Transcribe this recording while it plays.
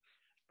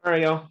All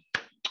right, y'all.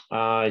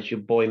 It's your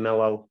boy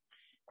Melo,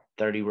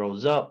 30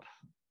 rows up.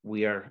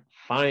 We are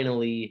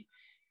finally,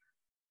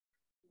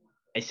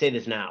 I say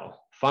this now,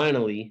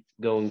 finally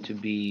going to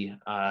be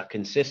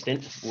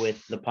consistent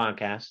with the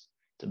podcast.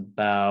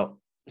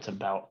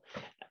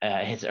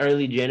 It's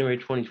early January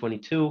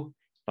 2022.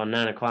 It's about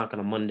 9 o'clock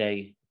on a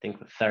Monday, I think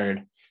the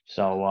 3rd.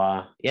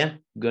 So, yeah,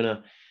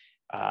 gonna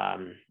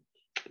um,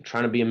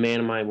 trying to be a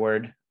man of my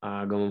word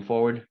going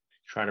forward.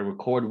 Try to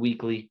record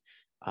weekly,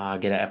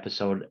 get an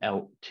episode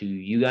out to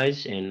you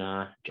guys, and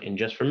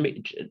just for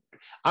me.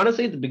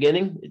 Honestly, at the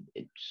beginning,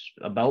 it's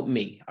about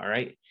me. All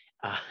right,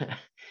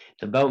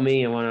 it's about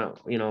me. I want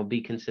to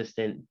be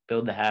consistent,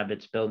 build the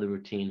habits, build the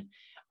routine.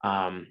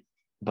 Um,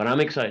 but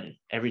I'm excited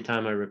every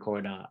time I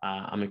record.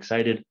 I'm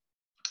excited.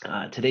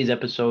 Today's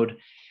episode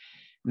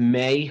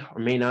may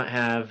or may not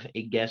have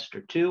a guest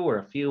or two or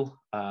a few.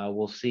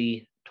 We'll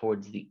see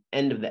towards the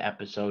end of the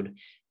episode.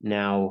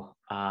 Now,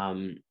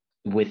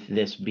 with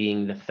this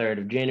being the 3rd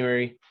of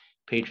January,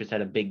 Patriots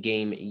had a big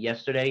game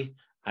yesterday.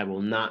 I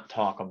will not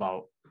talk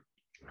about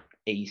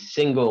a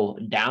single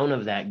down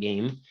of that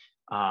game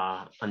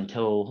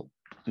until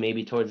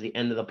maybe towards the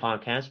end of the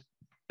podcast,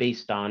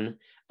 based on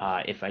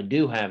if I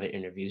do have an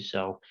interview.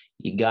 So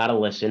you got to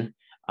listen,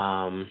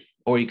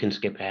 or you can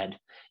skip ahead.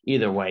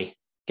 Either way,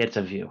 gets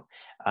a view.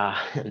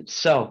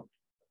 So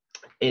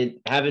it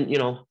haven't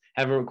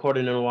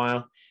recorded in a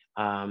while.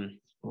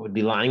 Would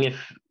be lying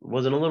if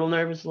wasn't a little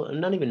nervous.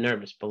 Not even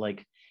nervous, but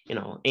like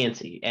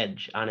antsy,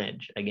 on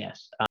edge, I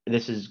guess.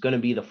 This is going to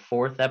be the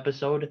 4th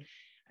episode.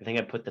 I think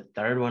I put the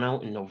 3rd one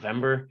out in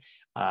November.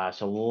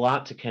 So a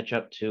lot to catch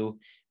up to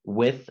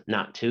with,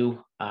 not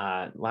to,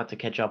 a lot to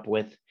catch up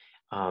with.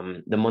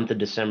 The month of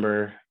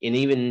December and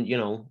even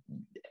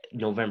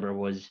November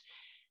was,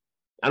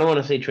 I don't want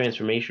to say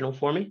transformational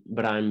for me,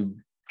 but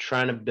I'm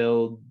trying to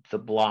build the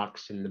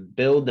blocks and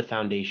build the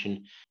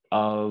foundation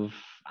of,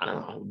 I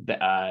don't know,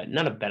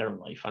 not a better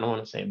life. I don't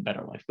want to say a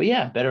better life, but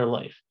yeah, better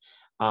life.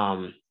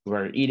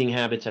 Where eating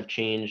habits have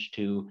changed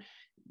to,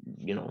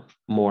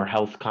 more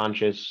health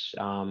conscious,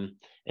 and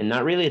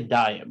not really a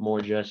diet,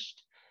 more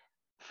just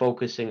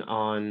focusing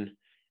on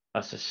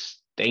a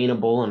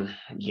sustainable, and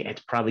yeah,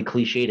 it's probably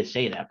cliche to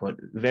say that, but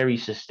very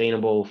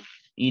sustainable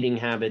eating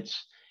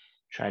habits.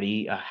 Try to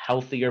eat a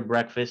healthier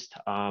breakfast.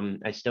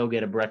 I still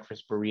get a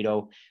breakfast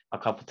burrito a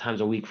couple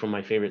times a week from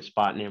my favorite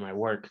spot near my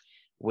work,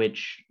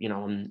 which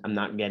I'm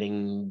not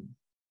getting.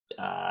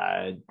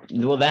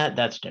 Well,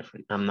 that's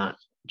different. I'm not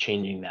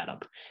changing that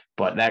up,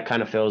 but that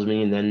kind of fills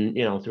me. And then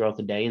throughout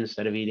the day,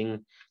 instead of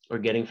eating or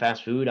getting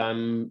fast food,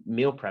 I'm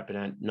meal prepping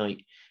at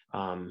night.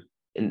 And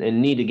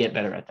need to get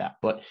better at that.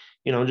 But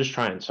just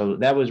trying. So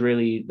that was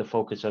really the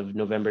focus of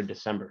November,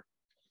 December,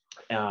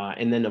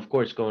 and then of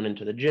course going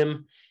into the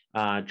gym,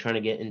 trying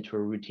to get into a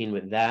routine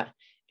with that.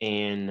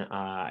 And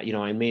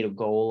I made a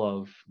goal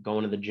of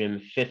going to the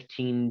gym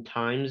 15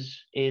 times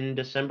in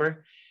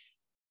December.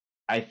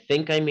 I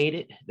think I made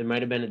it. There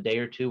might have been a day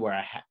or two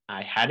where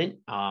I hadn't,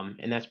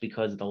 and that's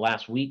because the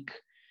last week,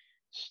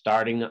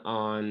 starting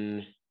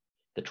on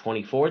the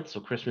 24th, so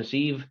Christmas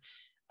Eve,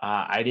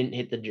 I haven't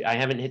hit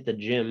the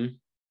gym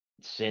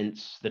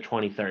since the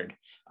 23rd.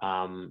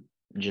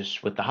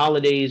 Just with the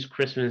holidays,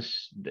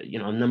 Christmas,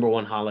 number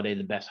one holiday,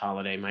 the best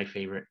holiday, my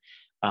favorite.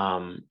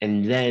 And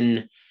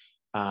then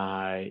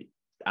I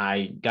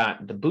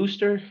got the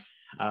booster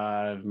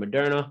of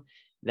Moderna.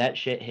 That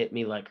shit hit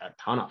me like a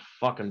ton of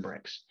fucking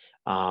bricks.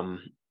 And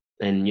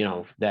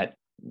that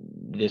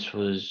this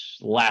was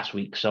last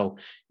week, so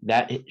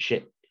that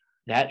shit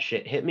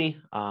hit me.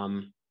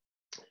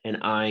 And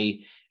I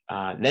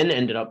then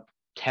ended up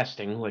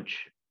testing,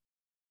 which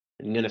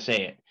I'm gonna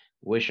say it.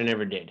 Wish I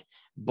never did.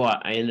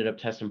 But I ended up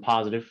testing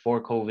positive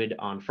for COVID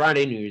on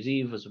Friday, New Year's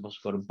Eve. I was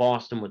supposed to go to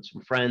Boston with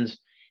some friends,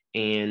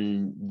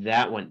 and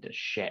that went to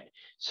shit.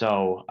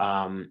 So,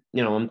 I'm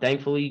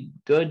thankfully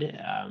good.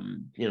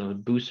 The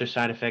booster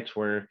side effects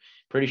were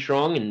pretty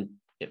strong, and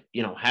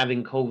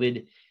having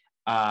COVID,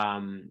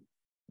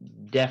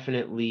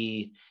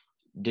 definitely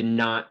did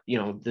not.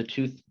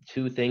 The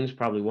two things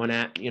probably one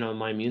at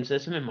my immune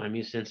system, and my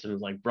immune system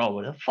was like, bro,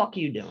 what the fuck are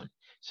you doing?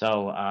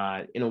 So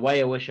in a way,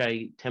 I wish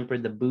I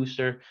tempered the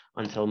booster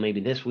until maybe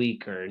this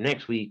week or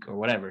next week or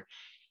whatever.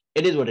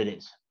 It is what it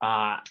is.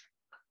 I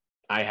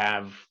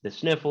have the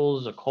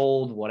sniffles, a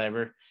cold,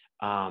 whatever.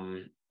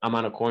 I'm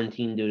on a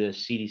quarantine due to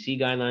CDC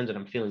guidelines, and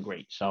I'm feeling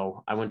great.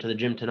 So I went to the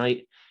gym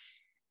tonight.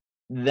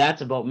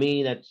 That's about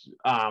me. That's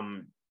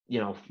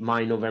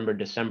my November,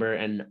 December,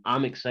 and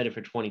I'm excited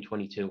for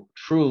 2022.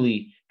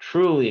 Truly,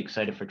 truly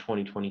excited for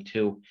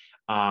 2022.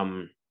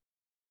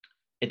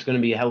 It's going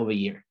to be a hell of a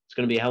year. It's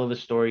going to be a hell of a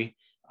story.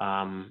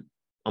 I'm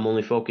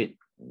only focused.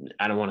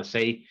 I don't want to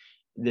say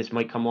this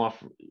might come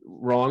off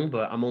wrong,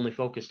 but I'm only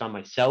focused on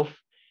myself.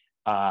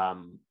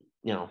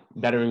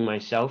 Bettering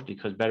myself,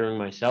 because bettering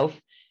myself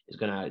is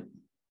going to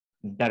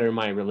better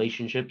my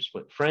relationships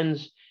with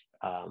friends,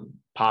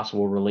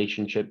 possible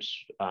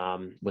relationships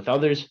with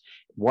others,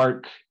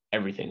 work,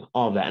 everything,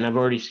 all of that. And I've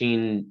already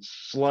seen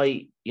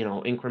slight,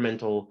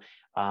 incremental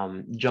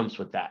jumps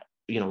with that,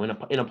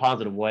 in a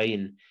positive way.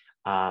 And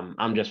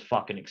I'm just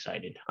fucking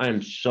excited. I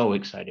am so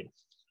excited.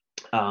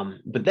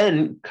 But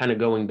then kind of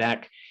going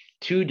back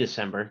to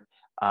December,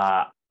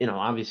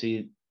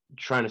 obviously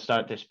trying to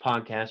start this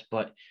podcast,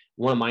 but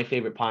one of my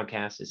favorite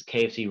podcasts is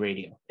KFC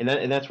Radio. And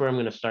that's where I'm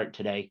going to start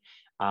today.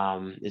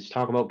 Is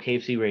talk about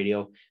KFC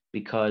Radio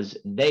because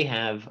they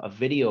have a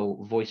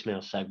video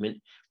voicemail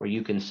segment where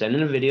you can send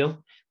in a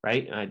video,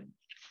 right? I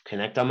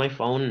connect on my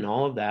phone and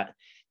all of that.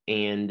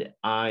 And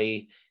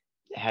I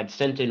had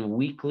sent in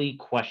weekly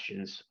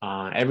questions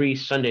every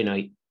Sunday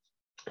night,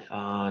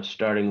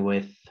 starting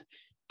with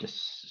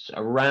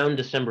around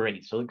December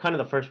 8th. So kind of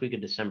the first week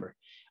of December.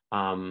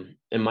 And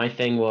my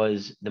thing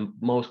was the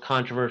most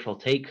controversial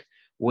take,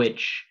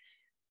 which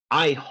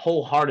I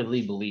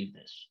wholeheartedly believe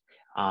this.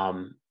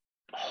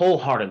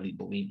 Wholeheartedly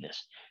believe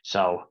this.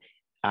 So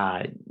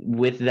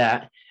with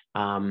that,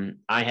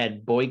 I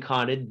had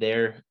boycotted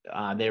their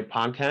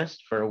podcast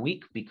for a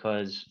week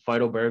because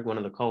Feidelberg, one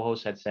of the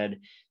co-hosts, had said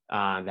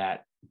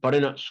that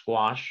butternut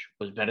squash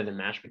was better than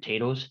mashed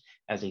potatoes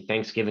as a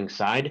Thanksgiving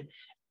side.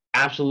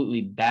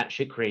 Absolutely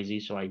batshit crazy.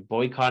 So I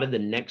boycotted the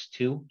next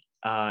two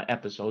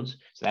episodes.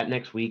 So that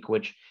next week,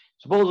 which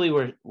supposedly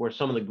were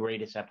some of the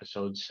greatest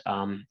episodes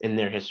in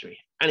their history.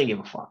 I didn't give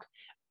a fuck.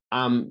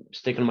 I'm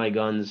sticking to my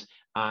guns.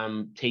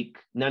 I'm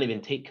not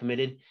even take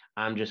committed.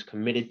 I'm just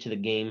committed to the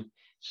game.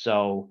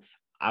 So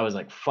I was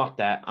like, fuck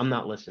that. I'm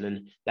not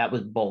listening. That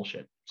was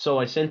bullshit. So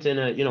I sent in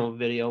a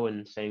video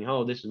and saying,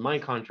 oh, this is my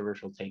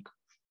controversial take.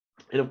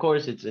 And of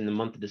course, it's in the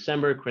month of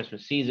December,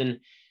 Christmas season.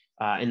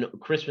 And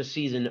Christmas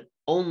season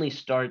only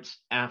starts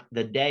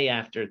the day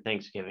after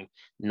Thanksgiving.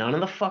 None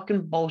of the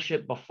fucking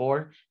bullshit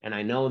before. And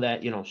I know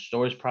that,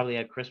 stores probably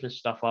had Christmas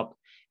stuff up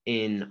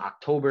in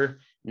October.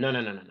 No.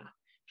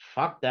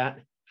 Fuck that.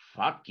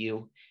 Fuck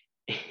you.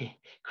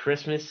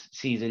 Christmas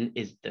season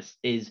is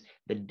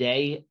the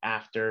day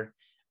after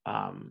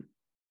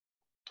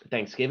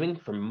Thanksgiving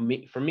for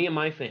me and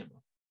my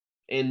family.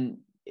 And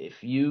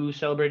if you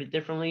celebrate it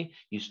differently,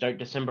 you start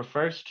December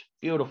 1st.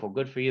 Beautiful,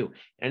 good for you.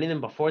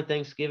 Anything before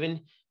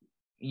Thanksgiving,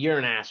 you're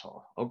an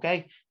asshole.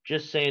 Okay,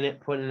 just saying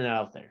it, putting it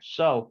out there.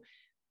 So,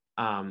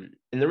 and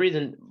the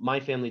reason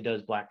my family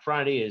does Black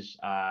Friday is,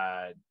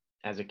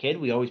 as a kid,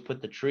 we always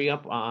put the tree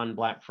up on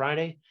Black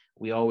Friday.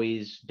 We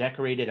always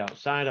decorated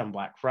outside on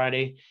Black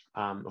Friday.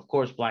 Of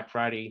course, Black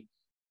Friday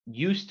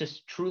used to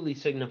truly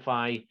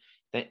signify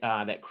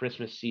that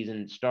Christmas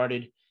season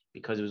started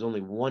because it was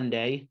only one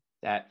day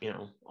that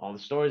all the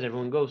stores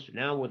everyone goes to.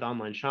 Now with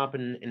online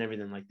shopping and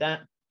everything like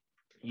that,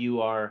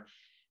 you are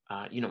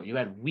you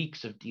had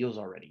weeks of deals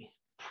already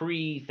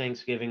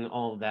pre-Thanksgiving.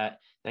 All of that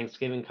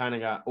Thanksgiving kind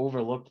of got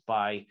overlooked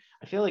by,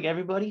 I feel like,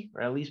 everybody,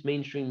 or at least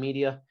mainstream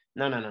media.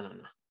 No.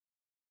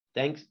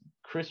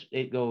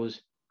 It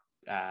goes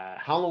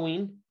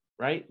Halloween,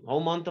 right? Whole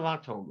month of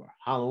October.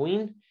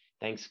 Halloween,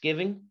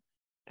 Thanksgiving,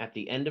 at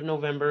the end of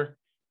November,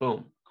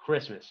 boom,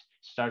 Christmas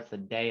starts the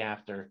day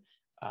after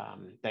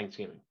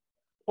Thanksgiving,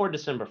 or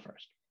December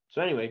 1st.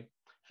 So anyway,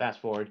 fast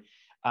forward,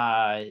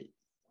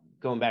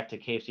 going back to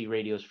KFC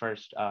Radio's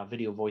first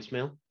video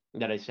voicemail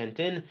that I sent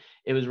in,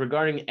 it was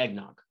regarding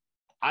eggnog.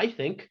 I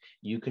think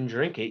you can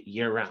drink it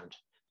year round.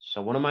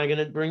 So what am I going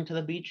to bring to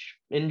the beach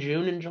in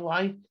June and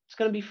July? It's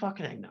going to be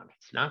fucking eggnog.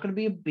 It's not going to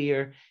be a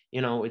beer.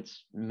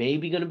 It's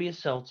maybe going to be a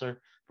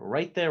seltzer, but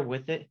right there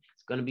with it,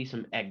 it's going to be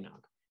some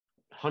eggnog.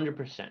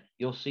 100%.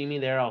 You'll see me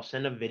there. I'll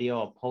send a video.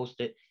 I'll post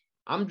it.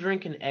 I'm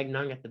drinking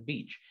eggnog at the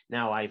beach.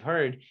 Now, I've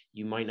heard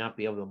you might not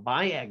be able to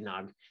buy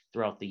eggnog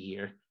throughout the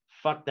year.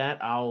 Fuck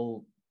that.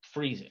 I'll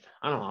freeze it.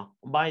 I don't know.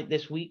 I'll buy it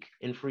this week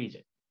and freeze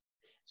it.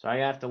 So I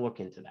have to look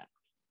into that.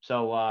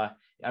 So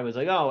I was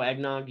like, oh,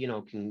 eggnog,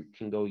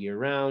 can go year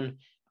round.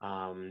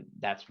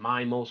 That's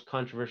my most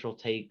controversial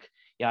take.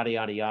 Yada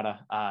yada yada.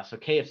 So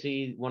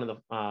KFC, one of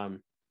the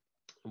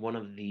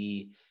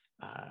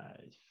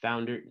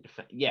founder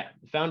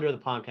of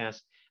the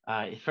podcast.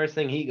 First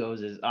thing he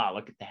goes is, oh,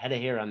 look at the head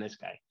of hair on this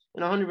guy.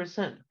 And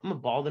 100%, I'm a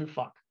balding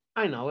fuck.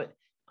 I know it.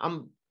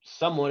 I'm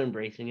somewhat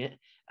embracing it.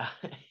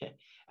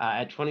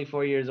 At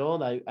 24 years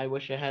old, I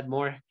wish I had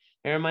more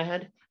hair in my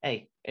head.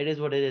 Hey, it is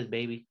what it is,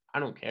 baby. I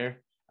don't care.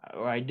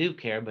 Or I do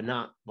care, but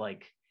not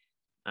like,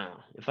 I don't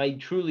know. If I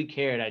truly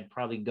cared, I'd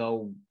probably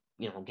go,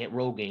 get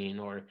Rogaine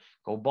or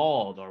go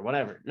bald or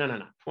whatever. No.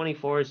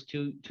 24 is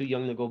too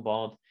young to go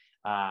bald.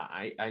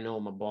 I know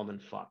I'm a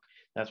balding fuck.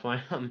 That's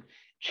why I'm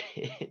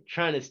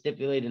trying to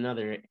stipulate in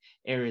other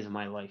areas of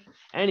my life.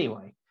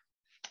 Anyway,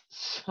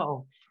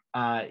 so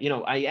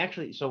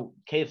so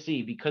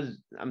KFC, because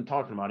I'm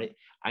talking about it,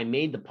 I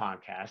made the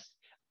podcast.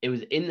 It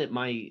was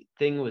my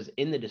thing was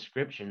in the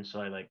description,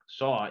 so I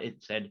saw it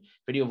said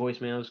video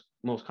voicemails,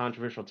 most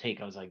controversial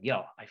take. I was like,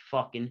 yo, I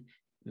fucking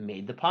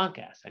made the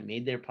podcast. I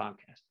made their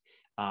podcast.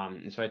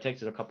 And so I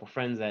texted a couple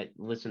friends that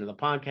listen to the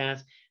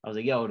podcast. I was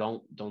like, yo,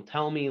 don't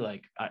tell me, I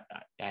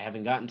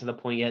haven't gotten to the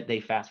point yet. They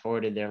fast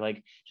forwarded. They're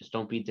like, just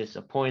don't be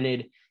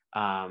disappointed.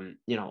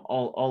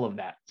 All of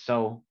that.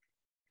 So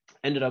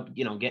ended up,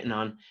 getting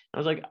on. I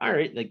was like, all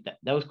right,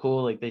 that was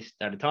cool. They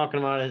started talking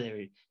about it.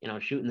 They were,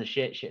 shooting the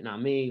shit, shitting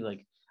on me,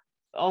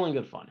 all in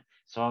good fun.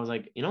 So I was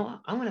like, you know what?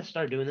 I'm gonna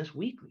start doing this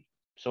weekly.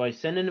 So I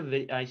send in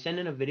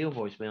a video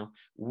voicemail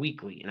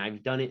weekly, and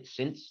I've done it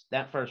since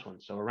that first one.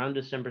 So around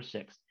December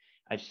 6th,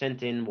 I've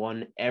sent in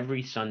one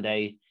every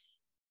Sunday.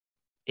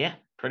 Yeah,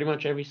 pretty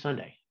much every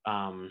Sunday.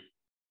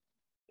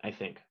 I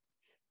think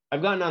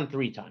I've gotten on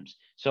 3 times.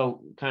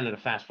 So kind of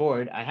to fast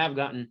forward, I have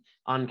gotten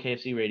on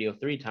KFC radio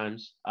 3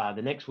 times.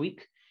 The next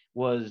week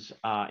was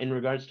in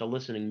regards to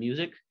listening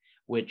music,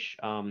 which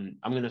I'm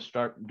going to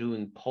start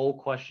doing poll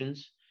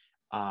questions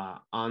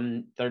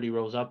on 30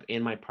 Rows Up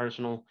and my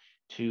personal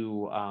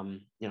to,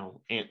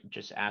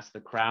 just ask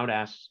the crowd,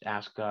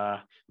 ask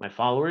my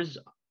followers,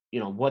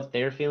 what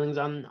their feelings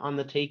on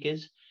the take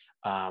is.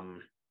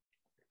 Um,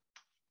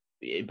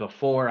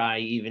 Before I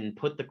even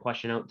put the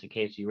question out to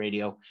KFC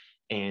Radio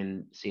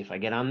and see if I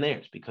get on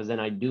theirs, because then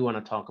I do want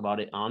to talk about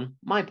it on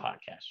my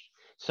podcast.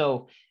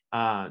 So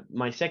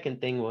my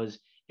second thing was,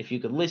 if you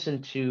could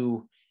listen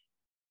to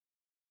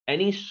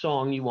any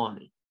song you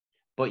wanted,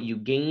 but you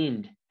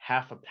gained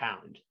half a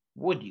pound,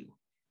 would you?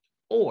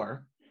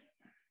 Or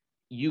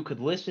you could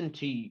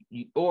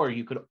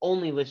you could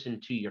only listen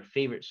to your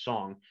favorite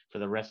song for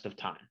the rest of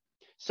time.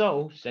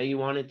 So say you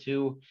wanted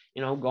to,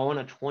 go on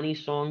a 20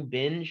 song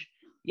binge.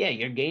 Yeah,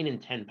 you're gaining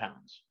 10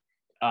 pounds.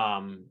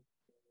 Um,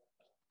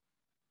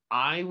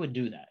 I would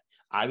do that.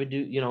 I would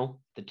do,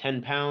 the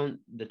 10 pounds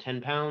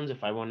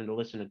if I wanted to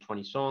listen to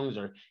 20 songs,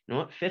 or,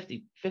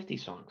 50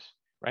 songs,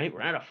 right?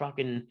 We're at a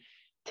fucking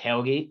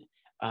tailgate,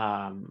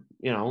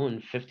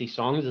 and 50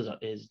 songs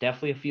is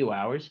definitely a few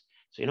hours.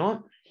 So, you know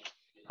what?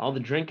 All the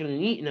drinking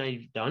and eating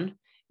I've done,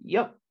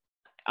 yep,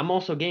 I'm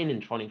also gaining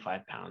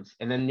 25 pounds.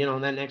 And then,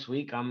 that next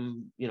week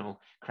I'm,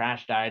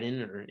 crash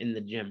dieting or in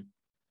the gym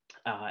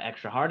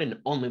extra hard and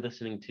only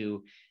listening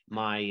to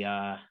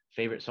my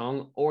favorite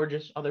song or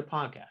just other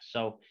podcasts.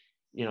 So,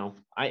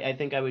 I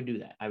think I would do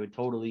that. I would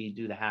totally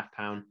do the half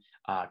pound.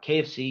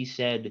 KFC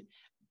said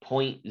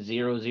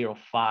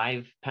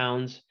 0.005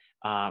 pounds.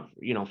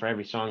 For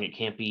every song, it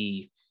can't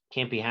be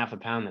half a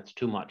pound. That's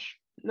too much.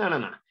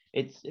 No.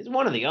 It's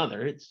one or the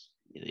other. It's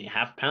the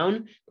half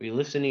pound or you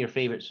listen to your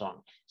favorite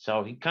song.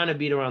 So he kind of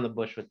beat around the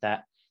bush with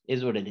that.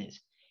 Is what it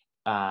is.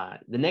 The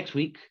next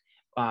week,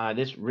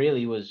 this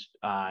really was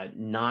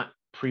not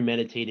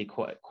premeditated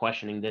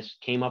questioning. This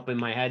came up in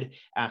my head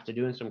after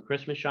doing some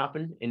Christmas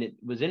shopping, and it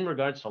was in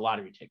regards to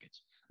lottery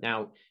tickets.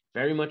 Now,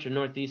 very much a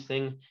Northeast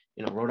thing,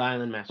 Rhode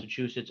Island,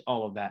 Massachusetts,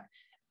 all of that.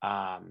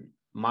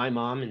 My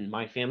mom and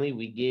my family,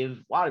 we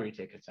give lottery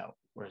tickets out.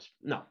 Whereas,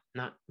 no,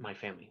 not my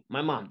family.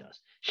 My mom does.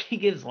 She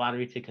gives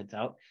lottery tickets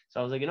out. So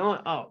I was like, you know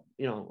what? Oh,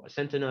 I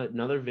sent in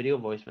another video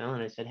voicemail,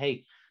 and I said,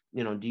 hey,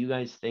 do you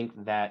guys think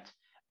that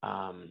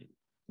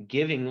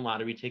giving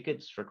lottery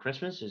tickets for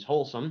Christmas is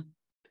wholesome?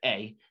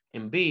 A,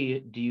 and B,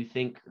 do you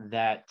think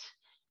that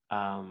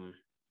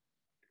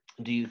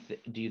do you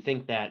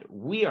think that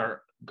we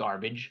are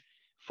garbage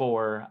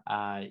for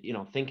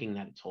thinking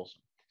that it's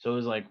wholesome? So it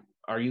was like,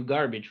 are you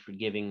garbage for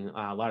giving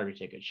lottery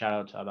tickets? Shout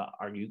out to the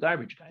Are You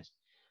Garbage guys.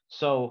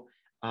 So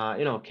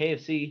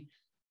KFC,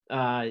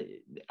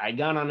 I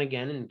got on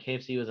again, and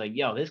KFC was like,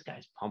 yo, this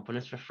guy's pumping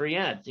us for free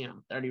ads.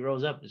 30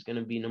 Rows Up is going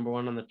to be number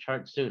 1 on the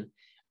chart soon.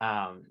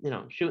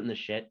 Shooting the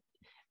shit.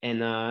 And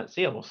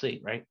so yeah, we'll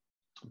see, right?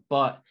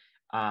 But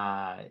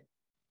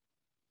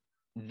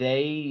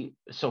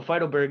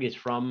Feidelberg is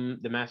from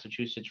the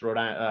Massachusetts, Rhode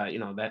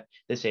Island, that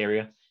this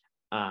area.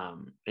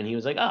 And he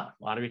was like, oh,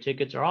 lottery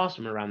tickets are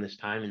awesome around this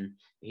time. And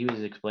he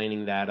was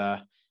explaining that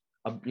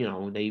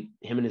him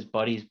and his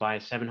buddies buy a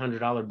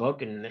 $700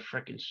 book and they're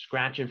freaking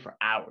scratching for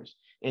hours.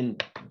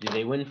 And do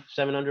they win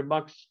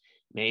 $700?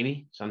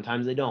 Maybe.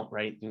 Sometimes they don't,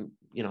 right?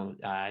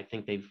 I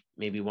think they've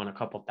maybe won a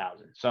couple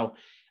thousand. So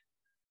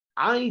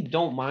I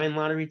don't mind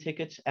lottery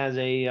tickets as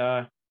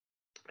a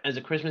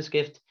Christmas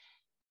gift.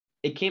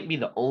 It can't be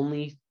the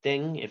only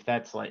thing if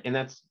that's like, and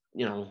that's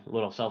a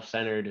little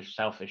self-centered or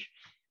selfish.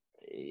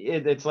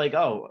 It's like,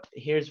 oh,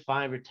 here's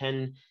 5 or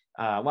 10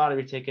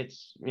 lottery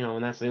tickets,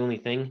 and that's the only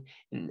thing.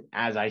 And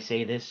as I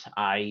say this,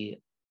 I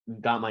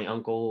got my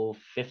uncle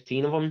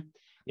 15 of them.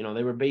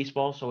 They were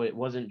baseball, so it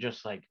wasn't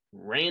just like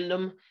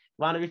random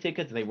lottery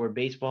tickets. They were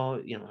baseball,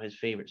 his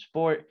favorite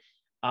sport.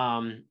 But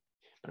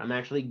I'm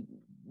actually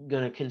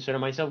going to consider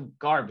myself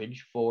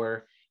garbage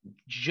for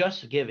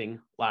just giving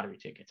lottery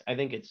tickets. I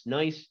think it's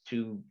nice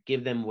to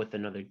give them with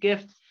another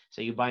gift.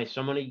 So you buy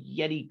someone a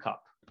Yeti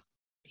cup.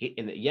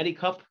 In the Yeti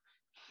cup,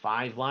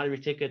 5 lottery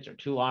tickets or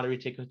 2 lottery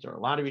tickets or a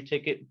lottery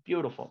ticket.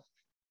 Beautiful.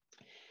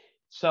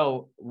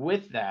 So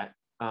with that,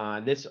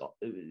 this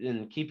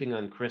in keeping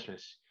on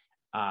Christmas,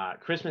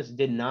 Christmas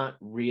did not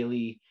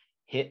really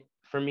hit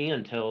for me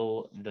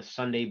until the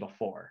Sunday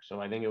before.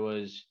 So I think it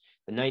was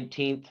the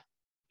 19th. It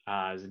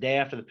was the day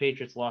after the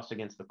Patriots lost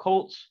against the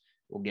Colts.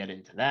 We'll get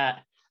into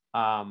that.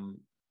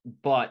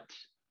 But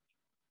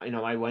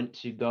I went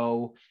to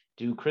go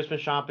do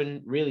Christmas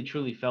shopping. Really,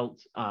 truly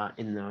felt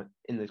in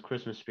the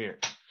Christmas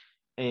spirit.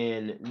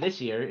 And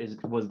this year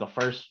was the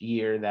first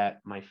year that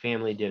my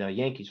family did a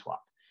Yankee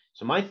swap.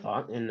 So my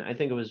thought, and I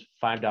think it was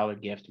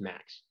 $5 gift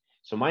max.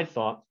 So my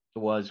thought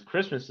was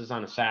Christmas is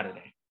on a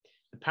Saturday.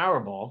 The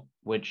Powerball,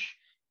 which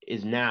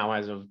is now,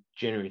 as of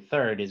January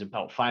 3rd, is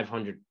about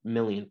 500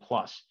 million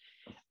plus.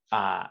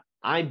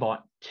 I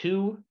bought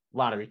two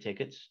lottery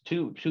tickets,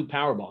 two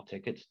Powerball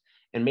tickets,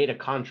 and made a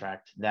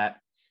contract that,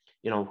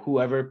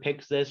 whoever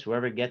picks this,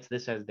 whoever gets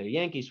this as their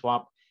Yankee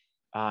swap,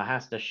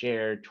 has to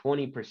share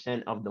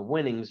 20% of the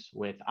winnings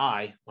with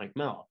Mike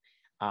Melo.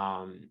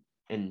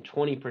 And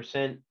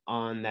 20%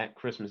 on that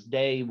Christmas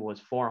day was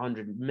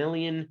 400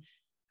 million,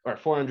 or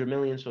 400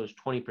 million. So it's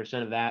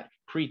 20% of that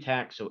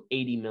pre-tax. So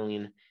 80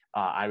 million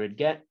I would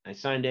get. I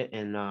signed it,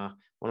 and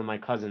one of my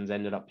cousins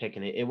ended up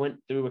picking it. It went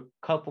through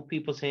a couple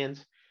people's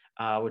hands,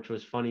 which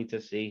was funny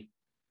to see.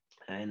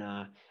 And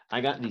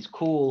I got these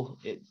cool,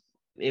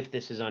 if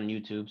this is on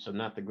YouTube, so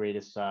not the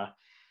greatest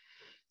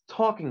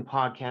talking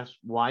podcast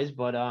wise,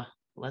 but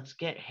let's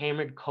get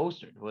hammered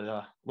coastered with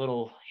a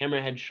little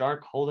hammerhead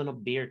shark holding a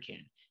beer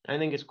can. And I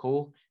think it's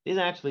cool. These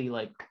are actually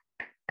like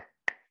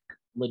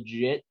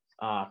legit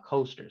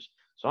coasters,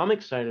 so I'm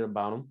excited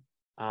about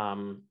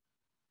them.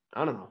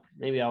 I don't know,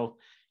 maybe I'll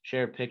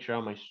share a picture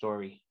on my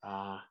story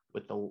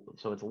with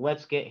so it's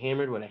let's get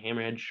hammered with a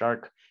hammerhead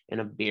shark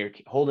and a beer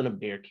holding a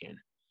beer can.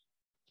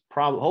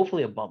 Probably,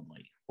 hopefully a Bud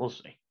Light. We'll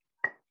see.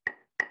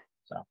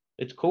 So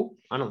it's cool.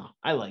 I don't know.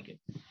 I like it.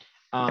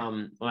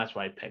 Well, that's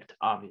why I picked,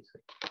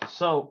 obviously.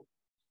 So,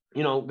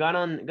 got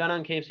on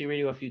KFC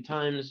Radio a few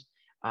times.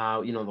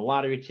 The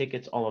lottery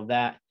tickets, all of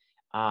that.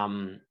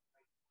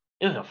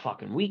 It was a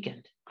fucking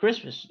weekend.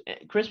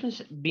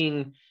 Christmas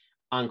being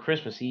on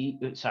Christmas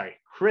Eve. Sorry,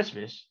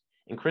 Christmas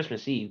and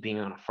Christmas Eve being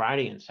on a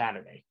Friday and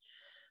Saturday.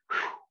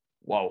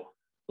 Whoa.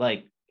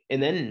 Like,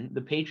 and then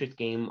the Patriots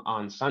game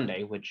on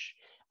Sunday, which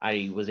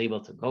I was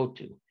able to go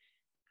to.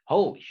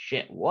 Holy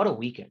shit, what a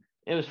weekend.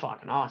 It was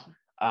fucking awesome.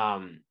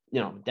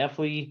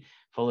 Definitely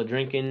full of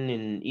drinking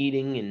and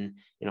eating and,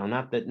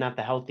 not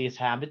the healthiest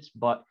habits,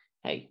 but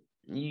hey,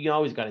 you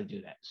always got to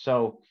do that.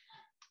 So,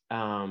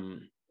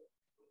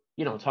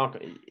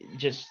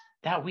 just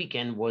that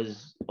weekend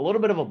was a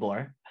little bit of a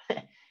blur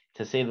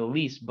to say the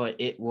least, but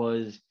it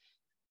was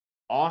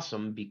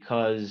awesome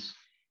because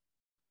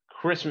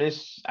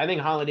Christmas, I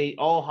think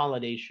all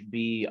holidays should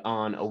be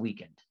on a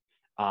weekend.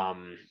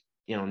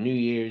 New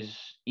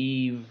Year's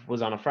Eve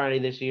was on a Friday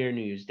this year.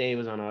 New Year's Day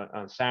was on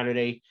a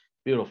Saturday.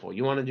 Beautiful.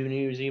 You want to do New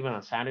Year's Eve on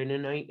a Saturday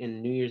night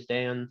and New Year's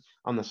Day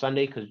on the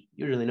Sunday, because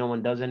usually no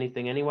one does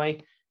anything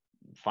anyway.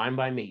 Fine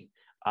by me.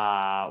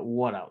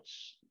 What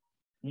else?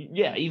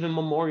 Yeah, even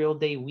Memorial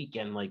Day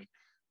weekend. Like,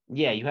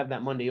 yeah, you have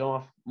that Monday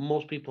off.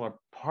 Most people are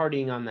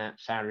partying on that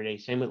Saturday.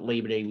 Same with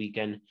Labor Day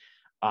weekend.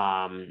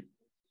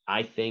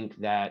 I think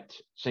that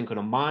Cinco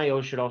de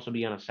Mayo should also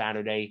be on a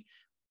Saturday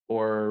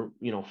or,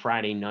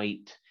 Friday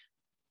night.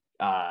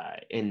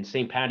 And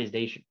St. Patty's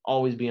Day should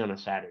always be on a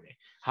Saturday.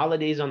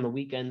 Holidays on the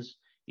weekends,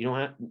 you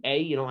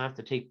don't have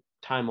to take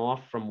time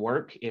off from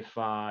work if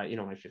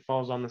it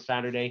falls on the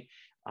Saturday.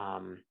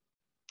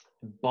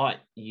 But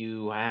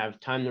you have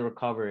time to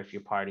recover if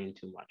you're partying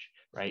too much,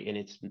 right? And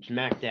it's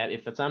smack dab.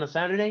 If it's on a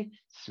Saturday,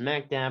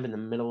 smack dab in the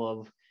middle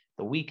of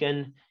the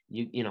weekend.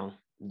 You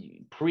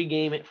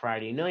pregame it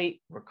Friday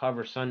night,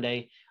 recover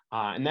Sunday,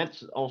 and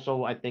that's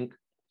also, I think,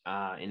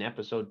 in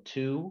episode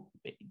 2.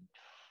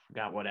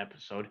 Forgot what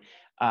episode.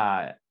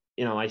 I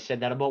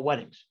said that about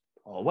weddings.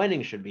 All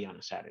weddings should be on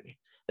a Saturday.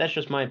 That's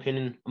just my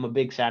opinion. I'm a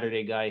big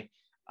Saturday guy.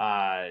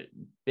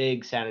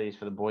 Big Saturdays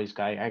for the boys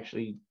guy.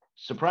 Actually,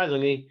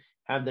 surprisingly,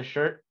 have the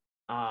shirt,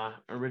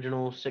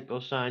 original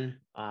Sitco sign,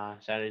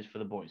 Saturdays for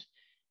the boys.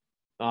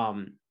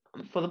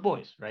 For the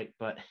boys, right?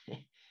 But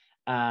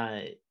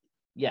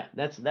yeah,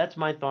 that's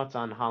my thoughts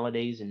on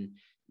holidays. And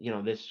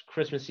this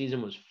Christmas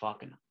season was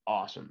fucking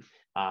awesome.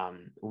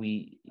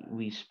 We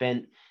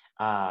spent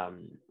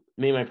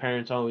me and my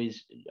parents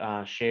always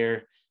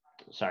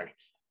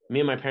me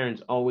and my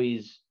parents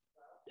always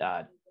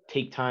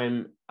take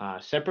time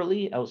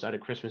separately outside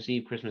of Christmas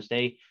Eve, Christmas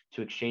Day,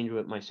 to exchange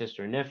with my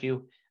sister and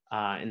nephew.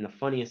 And the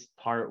funniest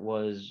part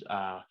was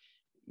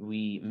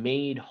we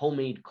made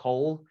homemade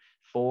coal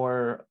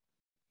for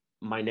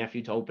my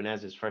nephew to open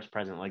as his first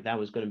present. Like, that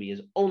was going to be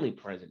his only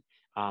present.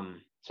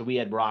 So we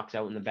had rocks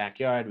out in the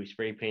backyard. We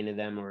spray painted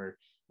them, or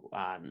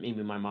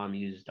maybe my mom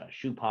used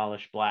shoe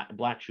polish,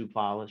 black shoe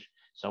polish.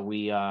 So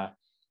we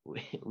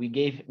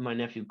gave my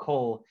nephew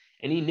coal,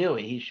 and he knew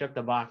it. He shook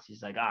the box.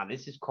 He's like,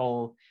 this is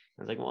coal.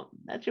 I was like, well,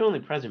 that's your only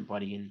present,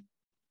 buddy. And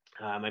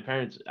my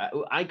parents,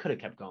 I could have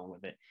kept going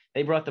with it.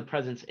 They brought the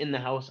presents in the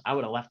house. I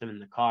would have left them in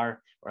the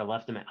car or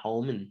left them at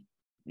home. And,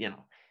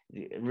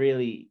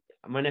 really,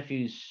 my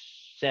nephew's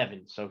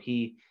 7. So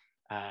he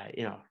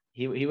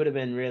would have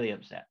been really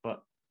upset.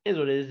 But it is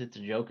what it is. It's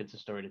a joke. It's a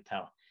story to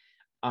tell.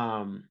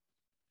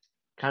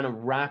 Kind of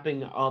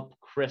wrapping up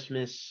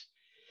Christmas.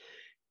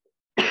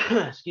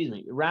 Excuse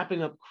me.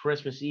 Wrapping up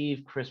Christmas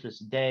Eve, Christmas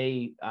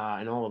Day,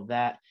 and all of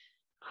that.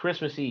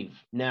 Christmas Eve.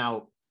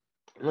 Now,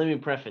 let me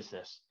preface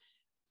this.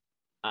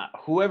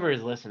 Whoever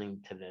is listening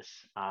to this,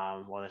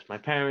 whether it's my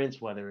parents,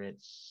 whether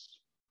it's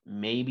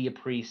maybe a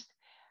priest,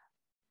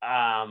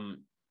 I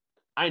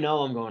know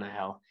I'm going to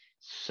hell.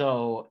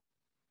 So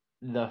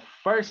the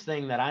first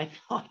thing that I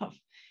thought of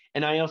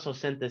And I also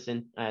sent this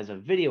in as a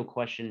video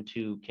question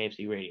to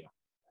KFC Radio.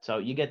 So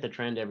you get the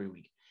trend every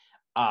week.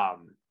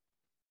 Um,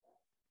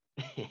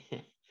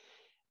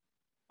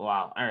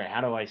 wow. All right.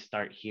 How do I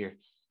start here?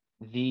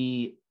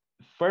 The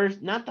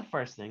not the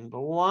first thing,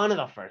 but one of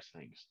the first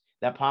things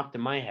that popped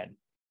in my head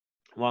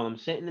while I'm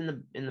sitting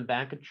in the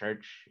back of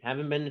church,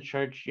 haven't been to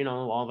church,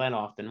 all that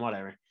often,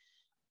 whatever,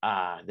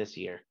 this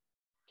year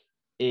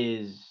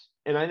is,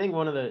 and I think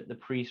one of the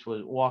priests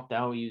walked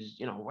out. He was,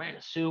 wearing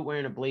a suit,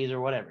 wearing a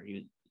blazer, whatever. He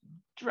was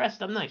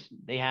dressed up nice.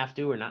 They have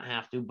to or not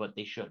have to, but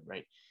they should,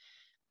 right?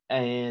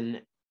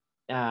 And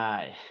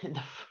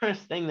the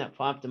first thing that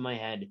popped in my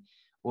head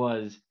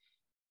was,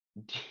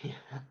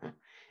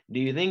 do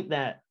you think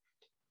that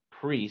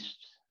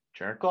priests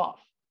jerk off?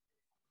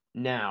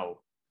 Now,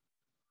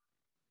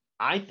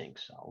 I think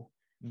so,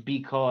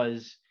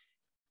 because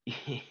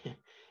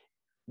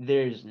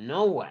there's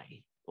no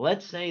way.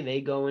 Let's say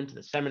they go into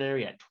the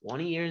seminary at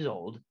 20 years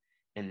old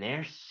and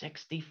they're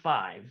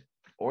 65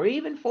 or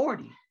even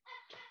 40.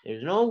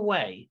 There's no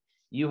way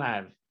you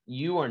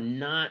are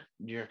not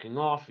jerking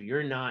off.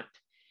 You're not,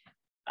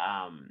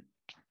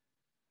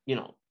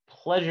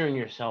 pleasuring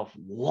yourself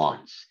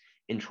once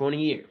in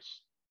 20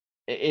 years.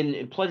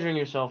 In pleasuring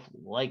yourself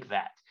like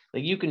that.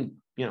 Like you can,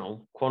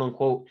 quote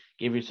unquote,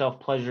 give yourself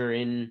pleasure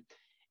in,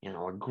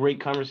 a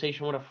great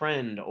conversation with a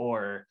friend,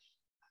 or,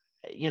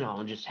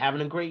 just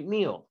having a great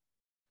meal.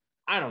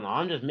 I don't know.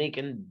 I'm just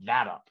making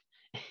that up,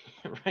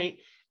 right?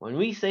 When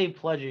we say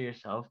pleasure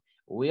yourself,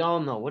 we all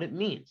know what it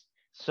means.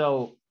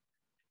 So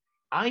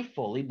I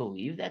fully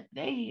believe that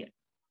they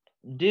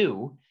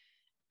do.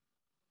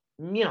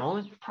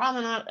 It's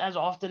probably not as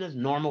often as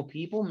normal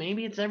people.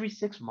 Maybe it's every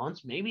 6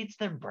 months. Maybe it's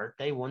their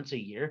birthday once a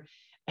year.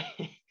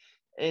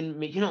 And,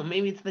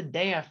 maybe it's the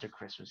day after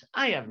Christmas.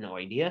 I have no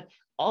idea.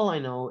 All I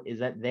know is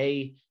that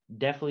they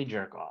definitely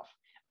jerk off.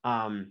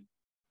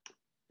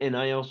 And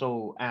I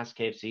also asked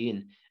KFC,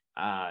 and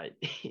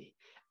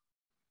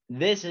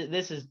this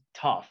is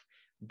tough,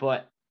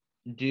 but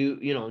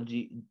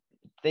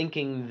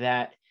thinking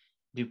that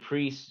do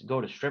priests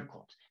go to strip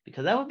clubs?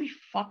 Because that would be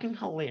fucking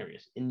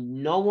hilarious,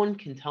 and no one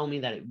can tell me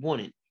that it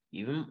wouldn't.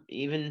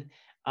 Even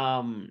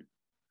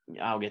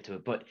I'll get to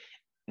it, but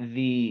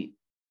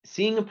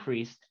seeing a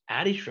priest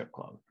at a strip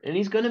club, and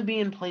he's gonna be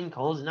in plain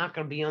clothes, he's not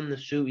gonna be on the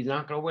suit, he's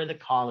not gonna wear the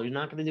collar, he's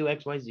not gonna do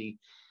XYZ,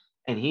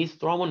 and he's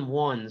throwing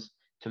ones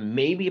to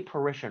maybe a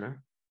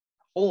parishioner,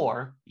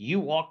 or you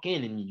walk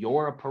in and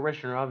you're a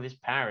parishioner of his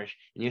parish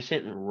and you're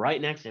sitting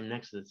right next to him,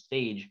 next to the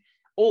stage,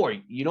 or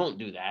you don't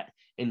do that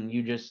and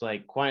you just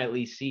like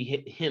quietly see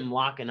him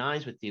locking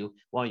eyes with you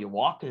while you're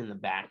walking in the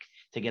back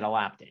to get a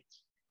lap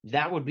dance.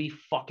 That would be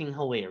fucking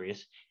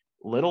hilarious.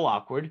 Little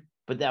awkward,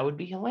 but that would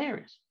be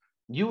hilarious.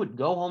 You would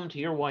go home to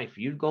your wife.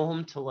 You'd go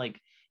home to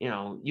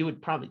you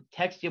would probably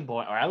text your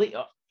boy, or at least,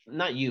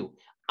 not you.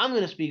 I'm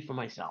going to speak for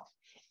myself.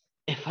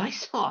 If I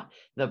saw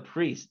the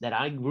priest that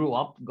I grew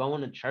up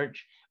going to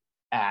church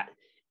at,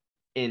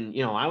 and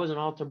I was an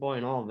altar boy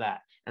and all of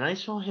that, and I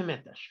saw him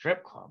at the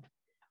strip club,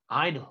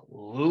 I'd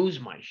lose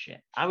my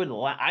shit. I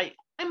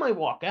might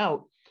walk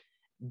out,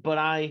 but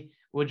I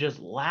would just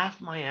laugh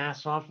my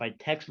ass off. I'd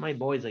text my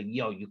boys like,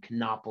 yo, you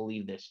cannot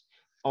believe this,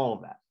 all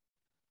of that.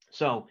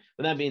 So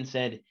with that being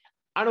said,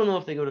 I don't know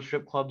if they go to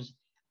strip clubs.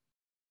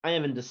 I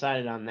haven't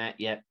decided on that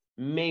yet.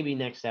 Maybe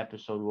next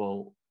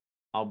episode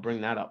I'll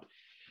bring that up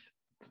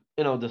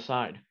and I'll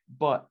decide.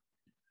 But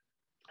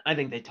I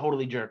think they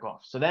totally jerk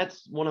off. So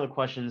that's one of the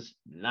questions.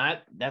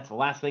 That's the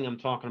last thing I'm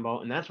talking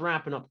about, and that's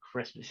wrapping up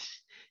Christmas.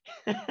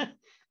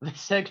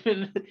 This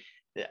segment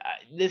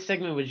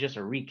was just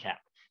a recap.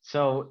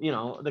 So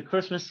the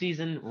Christmas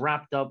season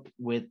wrapped up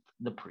with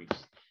the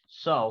priest.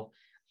 So,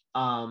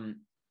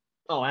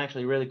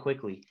 actually, really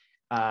quickly,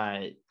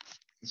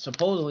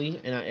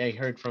 supposedly, and I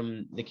heard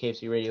from the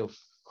KFC radio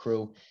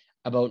crew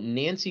about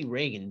Nancy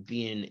Reagan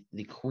being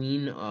the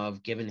queen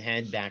of giving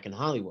head back in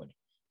Hollywood.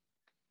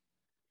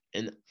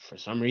 And for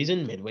some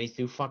reason, midway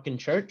through fucking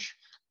church,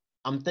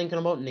 I'm thinking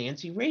about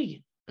Nancy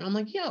Reagan. And I'm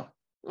like, yo,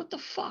 what the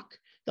fuck?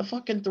 The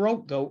fucking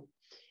throat goat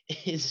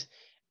is,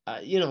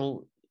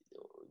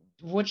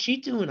 what's she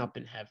doing up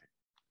in heaven?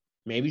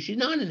 Maybe she's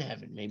not in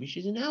heaven. Maybe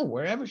she's in hell.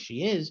 Wherever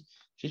she is,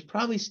 she's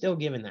probably still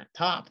giving that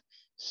top.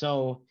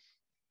 So,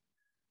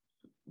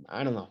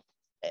 I don't know.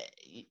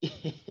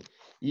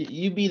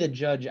 You be the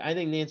judge. I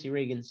think Nancy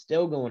Reagan's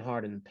still going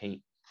hard in the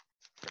paint.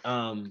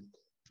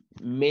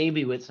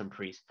 Maybe with some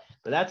priests.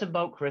 But that's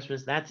about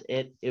Christmas. That's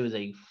it. It was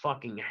a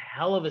fucking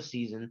hell of a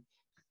season.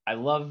 I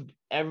loved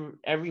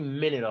every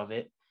minute of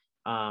it.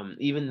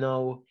 Even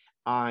though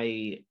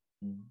I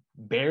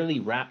barely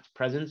wrapped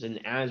presents,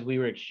 and as we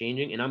were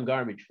exchanging, and I'm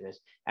garbage for this,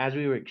 as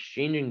we were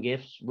exchanging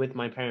gifts with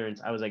my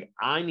parents, I was like,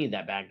 I need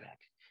that backpack.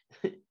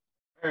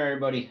 All right,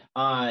 everybody.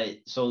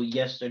 So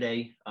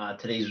yesterday,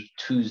 today's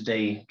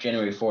Tuesday,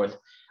 January 4th,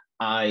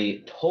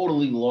 I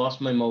totally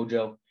lost my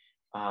mojo.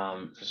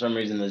 For some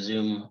reason, the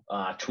Zoom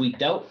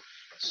tweaked out.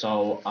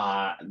 So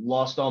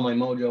lost all my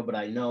mojo, but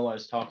I know I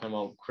was talking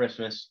about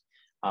Christmas.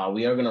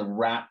 We are going to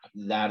wrap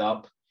that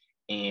up,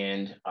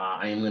 and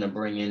I am going to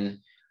bring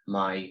in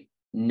my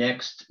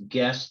next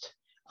guest.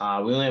 We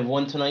only have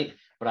one tonight,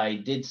 but I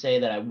did say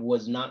that I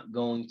was not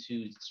going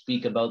to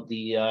speak about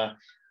the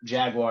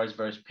Jaguars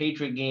versus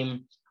Patriot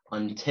game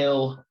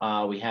until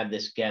we had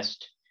this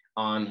guest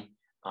on.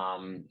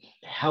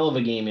 Hell of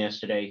a game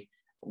yesterday.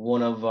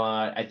 One of,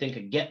 I think,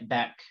 a get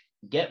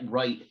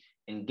right,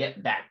 and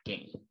get back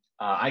game.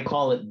 I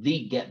call it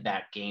the get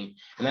back game,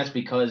 and that's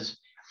because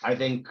I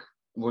think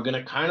we're going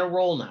to kind of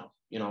roll now.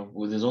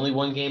 There's only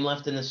one game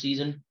left in the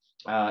season.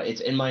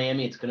 It's in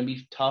Miami. It's going to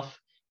be tough,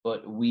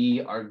 but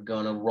we are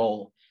going to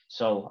roll.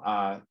 So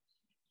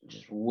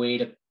just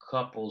wait a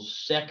couple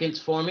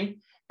seconds for me,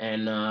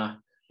 and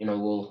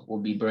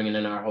we'll be bringing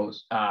in our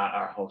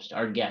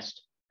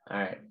guest. All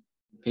right,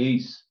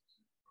 peace.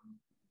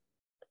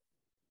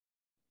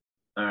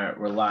 All right,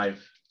 we're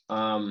live.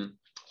 So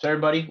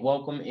everybody,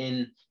 welcome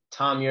in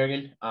Tom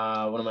Jurgen,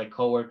 one of my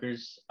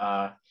coworkers,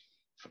 and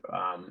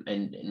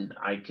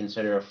I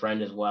consider a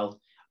friend as well.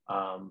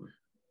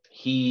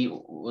 He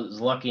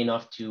was lucky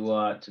enough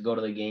to go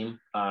to the game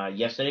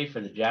yesterday for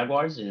the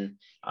Jaguars, and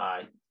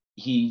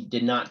he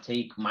did not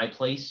take my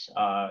place.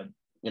 I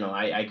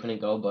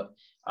couldn't go, but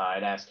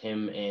I'd asked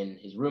him and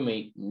his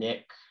roommate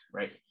Nick,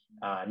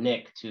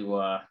 Nick,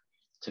 to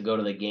go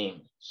to the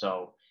game.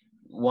 So,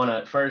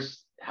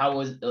 how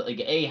was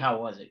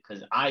it?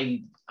 Because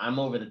I'm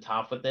over the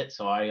top with it,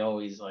 so I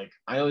always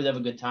have a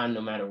good time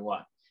no matter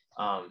what.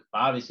 But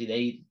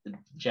obviously the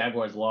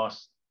Jaguars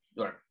lost,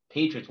 or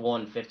Patriots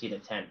won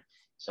 50-10.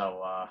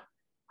 So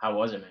how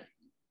was it, man?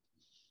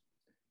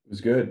 It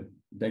was good.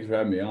 Thanks for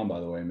having me on, by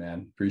the way,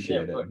 man.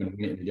 Appreciate it. I've been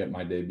waiting to get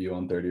my debut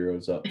on 30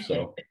 Rows Up.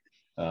 So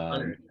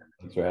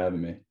thanks for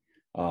having me.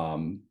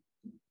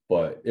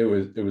 But it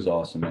was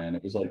awesome, man.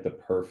 It was like the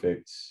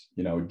perfect,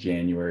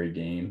 January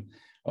game.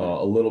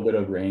 A little bit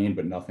of rain,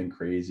 but nothing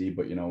crazy.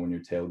 But, when you're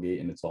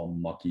tailgating, it's all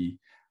mucky.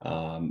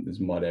 There's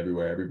mud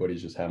everywhere.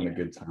 Everybody's just having a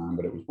good time,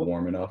 but it was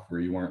warm enough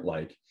where you weren't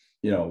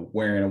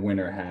wearing a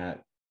winter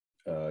hat,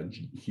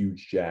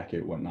 huge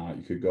jacket, whatnot.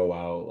 You could go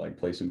out,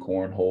 play some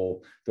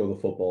cornhole, throw the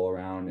football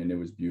around, and it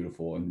was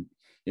beautiful. And,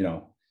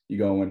 you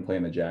go in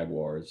playing the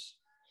Jaguars,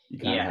 you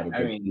kind of have a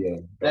good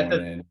feel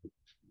going in.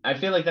 I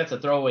feel like that's a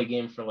throwaway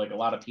game for a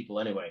lot of people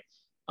anyway.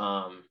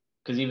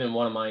 Because even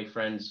one of my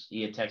friends,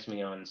 he had texted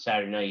me on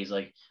Saturday night. He's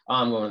like, "Oh,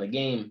 I'm going to the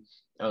game."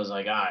 I was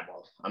like,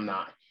 well, I'm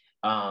not.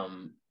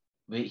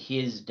 But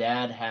his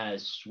dad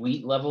has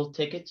suite level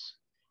tickets.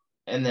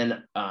 And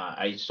then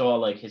I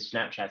saw his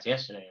Snapchats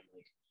yesterday. I'm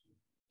like,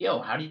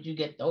 "Yo, how did you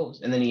get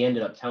those?" And then he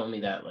ended up telling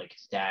me that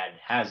his dad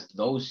has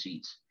those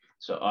seats.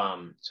 So so I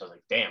was like,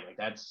 "Damn,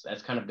 that's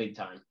kind of big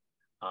time."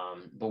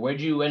 But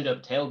where'd you end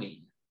up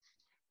tailgating?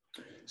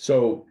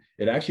 So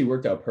it actually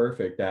worked out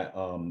perfect that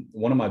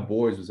one of my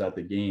boys was at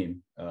the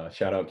game.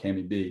 Shout out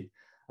Cammy B.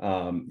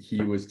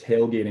 He was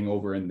tailgating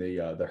over in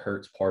the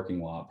Hertz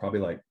parking lot,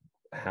 probably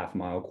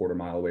quarter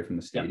mile away from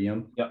the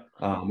stadium. Yep.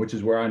 Which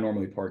is where I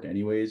normally park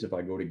anyways if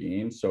I go to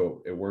games.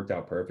 So it worked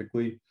out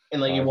perfectly.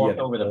 And you walked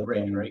over the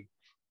bridge, right?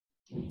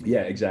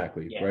 Yeah,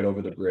 exactly. Yeah. Right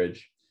over the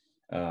bridge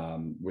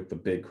with the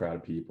big crowd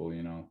of people,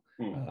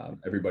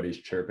 everybody's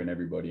chirping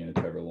everybody in a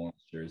Trevor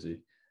Lawrence jersey.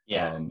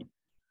 Yeah.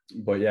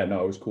 But yeah,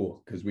 no, it was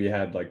cool because we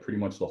had pretty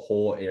much the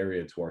whole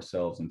area to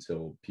ourselves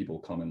until people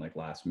come in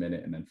last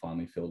minute and then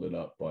finally filled it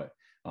up. But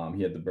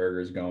he had the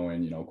burgers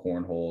going,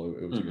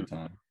 cornhole. It was a good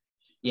time.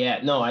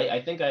 Yeah, no,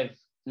 I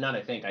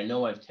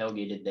know I've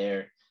tailgated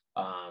there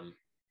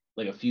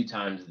a few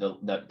times.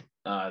 The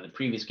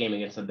previous game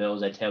against the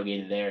Bills, I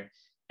tailgated there.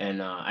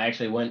 And I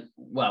actually went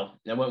with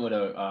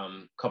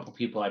a couple of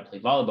people I play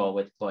volleyball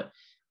with, but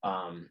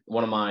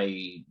one of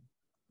my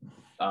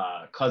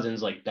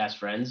cousins, best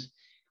friends,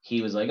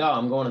 he was like, "Oh,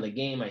 I'm going to the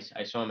game." I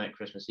saw him at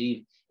Christmas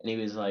Eve, and he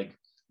was like,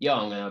 "Yo,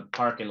 I'm going to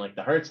park in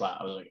the Hertz lot."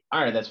 I was like,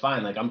 "All right, that's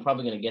fine. I'm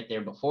probably going to get there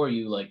before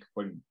you.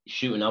 We're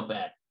shooting up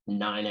at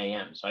 9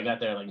 a.m. So I got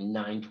there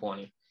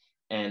 9:20.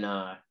 And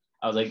I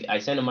was like, I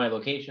sent him my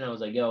location. I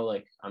was like, "Yo,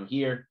 I'm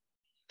here,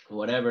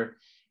 whatever."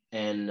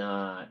 And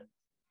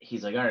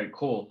he's like, "All right,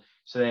 cool."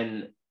 So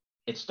then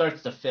it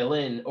starts to fill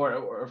in,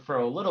 or for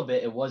a little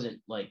bit, it wasn't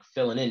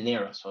filling in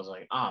near us. So I was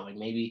like,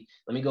 maybe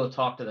let me go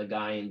talk to the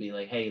guy and be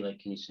like, "Hey,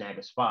 can you snag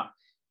a spot?"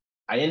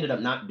 I ended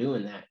up not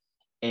doing that.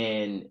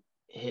 And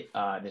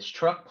this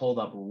truck pulled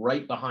up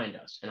right behind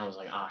us. And I was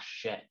like,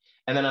 shit.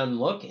 And then I'm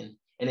looking,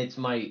 and it's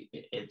my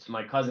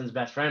cousin's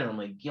best friend. And I'm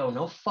like, "Yo,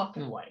 no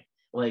fucking way."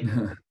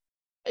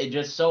 It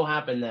just so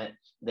happened that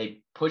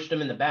they pushed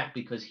him in the back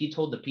because he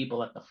told the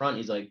people at the front,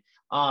 he's like,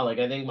 I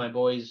think my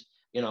boys,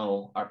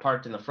 are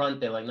parked in the front.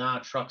 They're like, "Nah,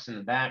 truck's in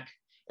the back."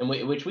 And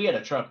we had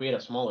a truck. We had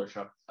a smaller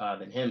truck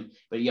than him.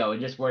 But it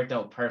just worked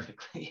out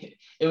perfectly.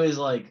 It was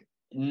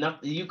nothing.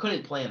 You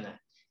couldn't plan that.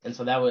 And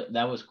so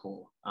that was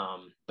cool.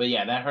 But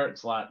yeah, that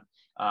Hertz lot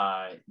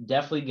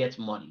definitely gets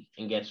muddy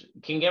and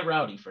can get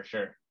rowdy for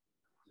sure.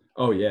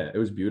 Oh yeah, it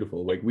was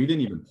beautiful. We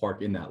didn't even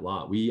park in that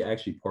lot. We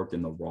actually parked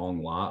in the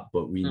wrong lot,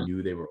 but we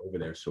knew they were over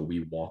there, so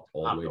we walked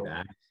all the way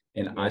back.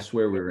 And I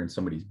swear we were in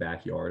somebody's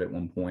backyard at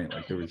one point.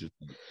 There was just,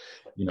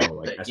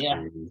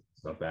 escalators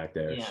stuff back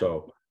there. Yeah.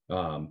 So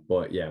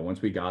But yeah,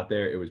 once we got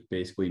there, it was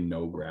basically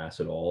no grass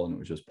at all, and it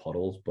was just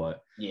puddles.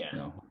 But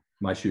Yeah.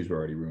 my shoes were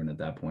already ruined at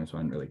that point, so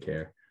I didn't really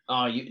care.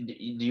 Oh, do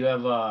you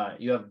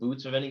have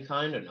boots of any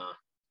kind or not?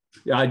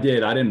 Yeah, I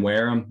did. I didn't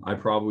wear them. I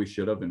probably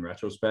should have in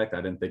retrospect.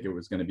 I didn't think it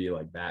was going to be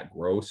like that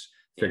gross.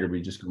 Figured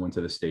we just go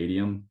into the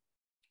stadium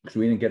because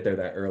we didn't get there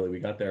that early. We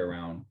got there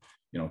around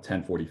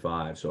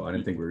 10:45, so I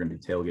didn't think we were going to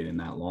be tailgating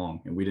that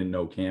long, and we didn't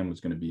know Cam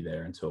was going to be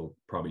there until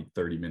probably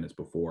 30 minutes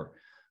before.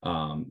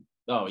 So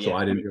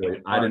I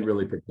didn't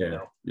really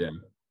prepare. Yeah.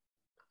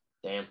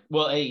 Damn.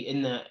 Well, hey,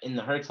 in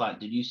the Hertz lot,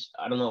 did you?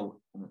 I don't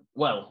know.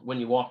 Well, when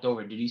you walked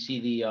over, did you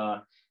see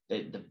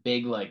the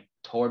big like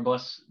tour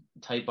bus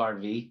type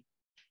RV?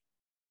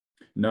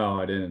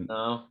 No, I didn't.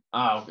 No.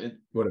 What,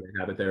 do they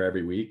have it there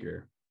every week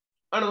or?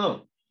 I don't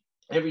know.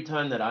 Every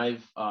time that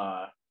I've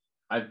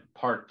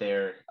parked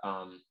there,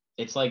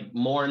 it's like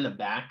more in the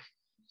back.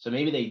 So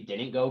maybe they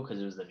didn't go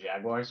because it was the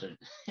Jaguars, or,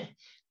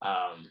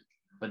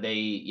 but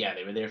they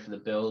were there for the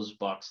Bills,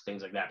 Bucks,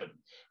 things like that. But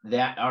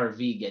that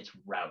RV gets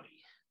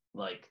rowdy,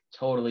 like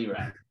totally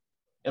rowdy.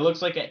 It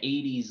looks like an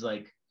 80s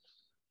like,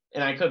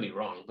 and I could be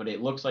wrong, but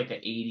it looks like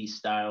an 80s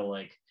style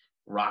like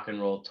rock and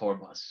roll tour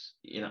bus,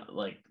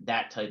 like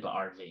that type of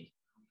RV.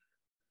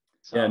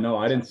 So, yeah, no,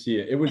 I didn't see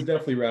it. It was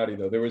definitely rowdy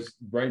though. There was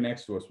right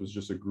next to us was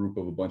just a group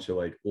of a bunch of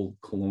like old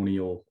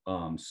colonial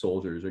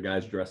soldiers or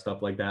guys dressed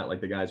up like that,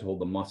 like the guys who hold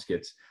the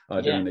muskets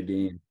during the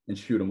game and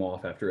shoot them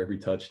off after every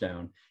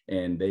touchdown.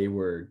 And they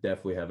were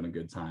definitely having a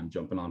good time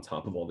jumping on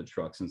top of all the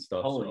trucks and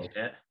stuff. Holy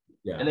shit.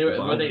 Yeah. And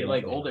were they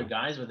like older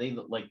guys? Were they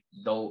like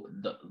the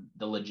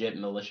legit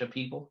militia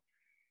people?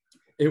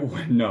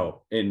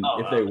 No. And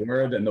if they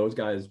were, then those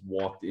guys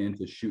walked in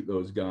to shoot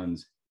those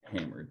guns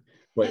hammered.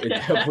 But it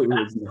definitely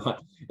was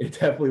not. It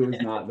definitely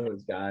was not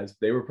those guys.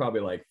 They were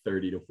probably like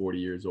 30 to 40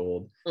 years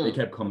old. They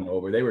kept coming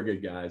over. They were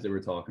good guys. They were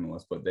talking to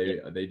us, but they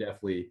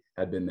definitely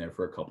had been there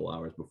for a couple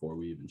hours before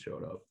we even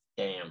showed up.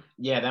 Damn.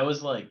 Yeah, that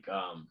was like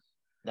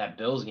that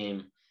Bills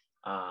game,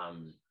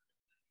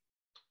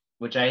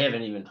 which I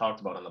haven't even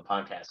talked about on the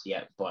podcast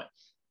yet, but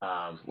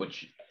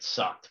which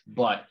sucked.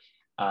 But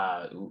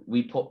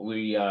we pull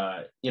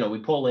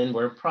in.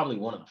 We're probably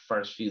one of the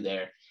first few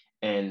there,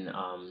 and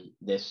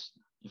this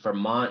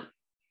Vermont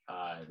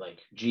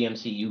like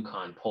GMC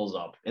Yukon pulls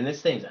up, and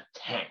this thing's a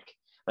tank.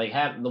 Like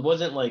there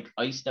wasn't like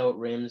iced out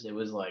rims. It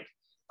was like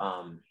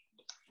I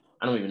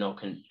don't even know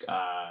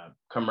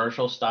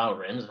commercial style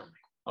rims. I'm like,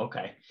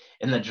 okay.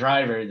 And the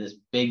driver, this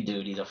big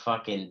dude, he's a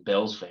fucking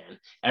Bills fan.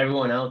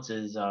 Everyone else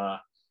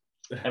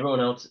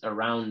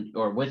around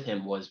or with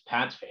him was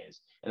Pats fans,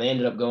 and they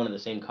ended up going to the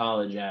same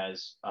college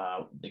as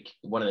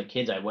one of the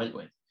kids I went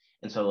with.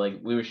 And so like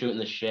we were shooting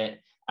the shit.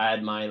 I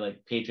had my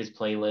like Patriots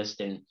playlist,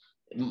 and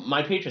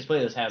my Patriots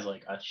playlist has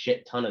like a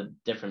shit ton of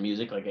different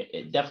music. Like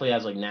it definitely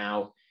has like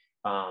now,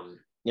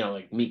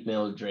 like Meek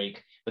Mill,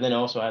 Drake, but then it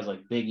also has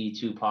like Biggie,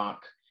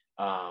 Tupac,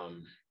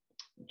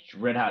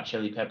 Red Hot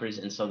Chili Peppers.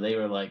 And so they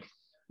were like,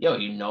 yo,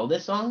 you know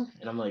this song?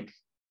 And I'm like,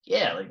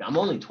 yeah, like I'm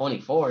only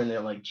 24. And they're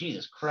like,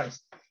 Jesus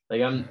Christ.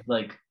 Like I'm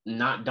like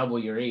not double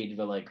your age,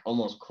 but like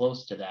almost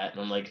close to that.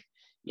 And I'm like,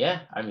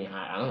 yeah, I mean,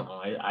 I don't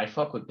know. I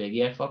fuck with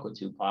Biggie. I fuck with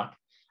Tupac.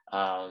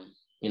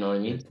 You know what I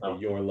mean? So,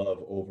 Your Love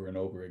over and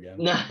over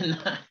again.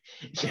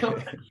 So,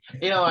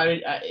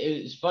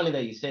 it's funny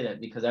that you say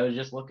that because I was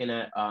just looking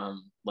at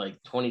like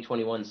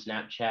 2021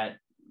 Snapchat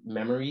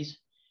memories,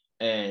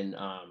 and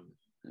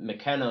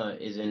McKenna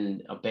is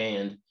in a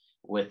band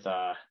with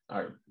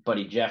our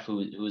buddy Jeff,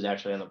 who was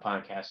actually on the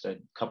podcast a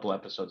couple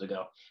episodes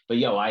ago. But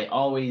I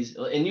always,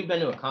 and you've been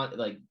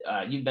to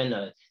you've been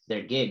to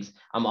their gigs.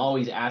 I'm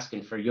always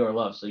asking for Your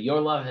Love. So Your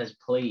Love has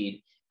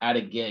played at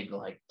a gig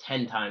like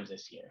 10 times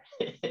this year.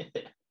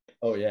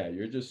 Oh yeah,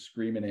 you're just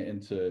screaming it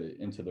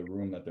into the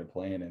room that they're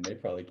playing, and they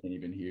probably can't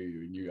even hear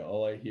you. And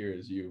all I hear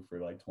is you for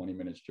like 20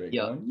 minutes straight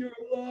going, Your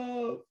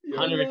Love, Your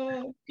 100%.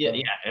 Love. Yeah, so,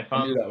 yeah.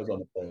 I knew that was on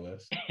the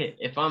playlist.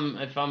 If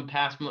I'm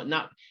past my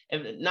not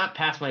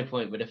past my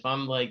point, but if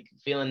I'm like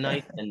feeling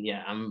nice, then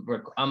yeah, I'm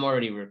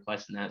already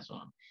requesting that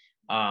song.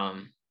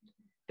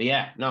 But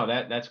yeah, no,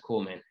 that's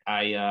cool, man.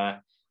 I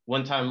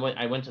one time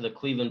I went to the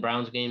Cleveland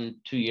Browns game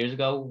 2 years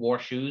ago, wore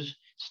shoes,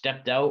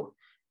 stepped out,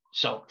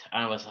 soaked.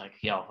 I was like,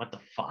 yo, what the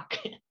fuck?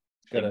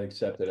 Gotta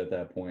accept it at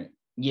that point.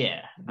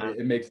 Yeah.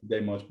 It makes the day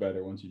much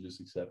better once you just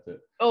accept it.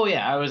 Oh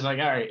yeah. I was like,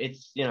 all right,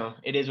 it's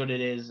it is what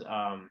it is.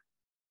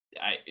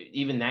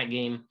 Even that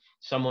game,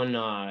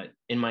 someone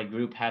in my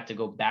group had to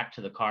go back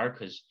to the car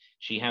because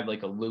she had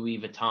like a Louis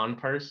Vuitton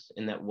purse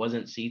and that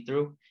wasn't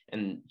see-through.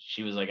 And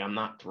she was like, I'm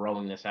not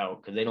throwing this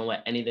out because they don't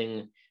let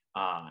anything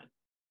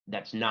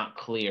that's not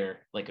clear,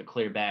 like a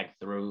clear bag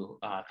through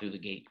the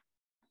gate.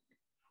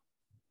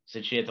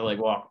 So she had to like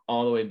walk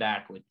all the way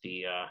back with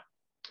the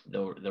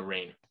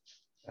rain.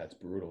 That's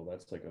brutal.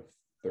 That's like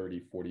a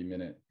 30-40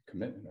 minute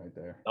commitment right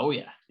there. Oh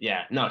yeah.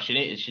 Yeah. No, she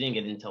didn't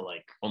get until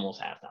like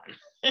almost halftime.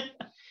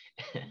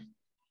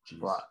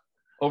 But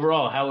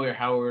overall, how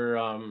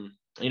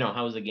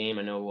was the game?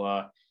 I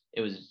know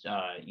it was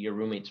your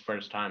roommate's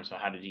first time, so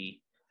how did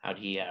he have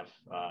he had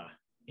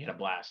a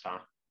blast, huh?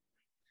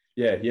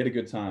 Yeah, he had a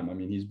good time. I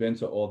mean, he's been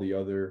to all the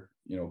other,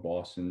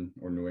 Boston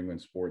or New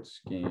England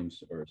sports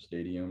games or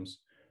stadiums.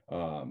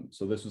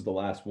 So this was the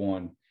last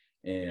one,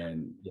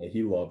 and yeah,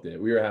 he loved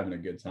it. We were having a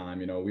good time.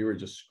 We were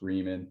just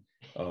screaming.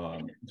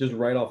 Just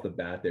right off the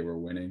bat, they were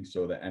winning,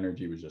 so the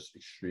energy was just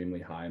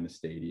extremely high in the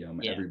stadium.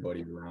 Yeah.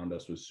 Everybody around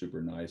us was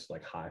super nice,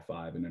 like high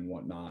fiving and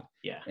whatnot.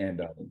 Yeah.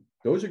 And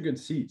those are good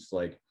seats.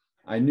 Like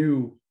I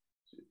knew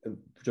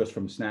just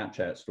from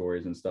Snapchat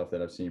stories and stuff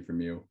that I've seen from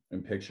you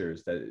and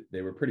pictures that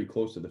they were pretty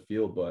close to the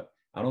field, but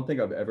I don't think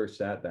I've ever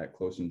sat that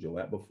close in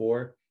Gillette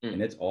before.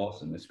 And it's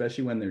awesome,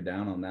 especially when they're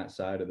down on that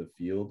side of the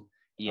field.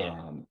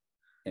 Yeah.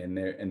 And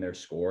they're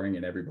scoring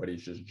and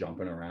everybody's just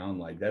jumping around.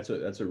 Like that's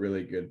a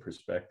really good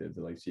perspective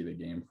to like see the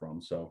game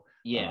from. So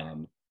Yeah.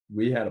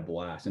 we had a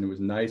blast, and it was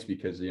nice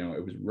because it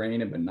was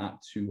raining but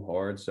not too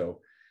hard. So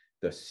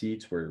the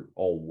seats were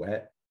all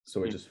wet.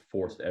 So it just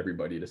forced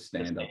everybody to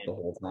stand up the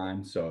whole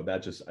time. So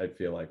that just, I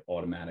feel like,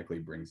 automatically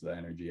brings the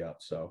energy up.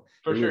 So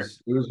For sure.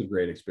 it was a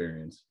great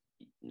experience.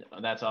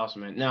 That's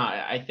awesome, man. No,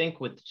 I think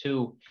with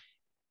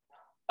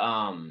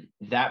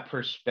that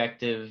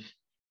perspective,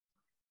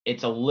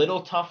 it's a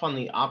little tough on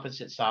the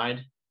opposite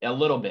side, a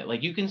little bit.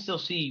 Like you can still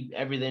see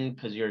everything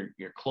because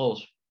you're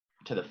close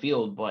to the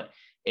field, but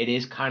it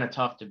is kind of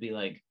tough to be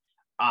like,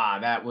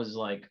 that was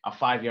like a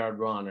 5-yard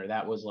run or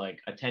that was like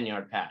a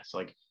 10-yard pass.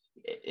 Like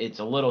it's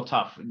a little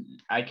tough.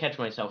 I catch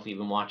myself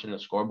even watching the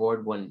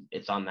scoreboard when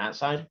it's on that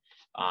side.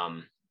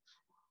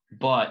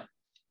 But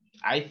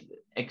I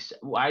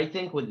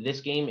think with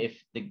this game,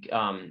 if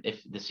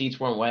the seats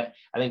weren't wet,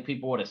 I think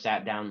people would have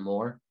sat down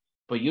more.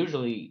 But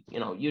usually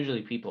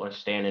people are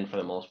standing for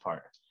the most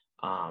part,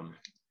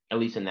 at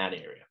least in that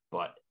area.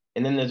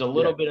 And then there's a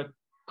little bit of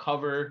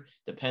cover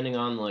depending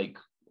on like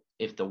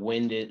if the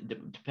wind is,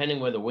 depending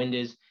where the wind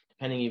is,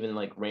 depending even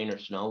like rain or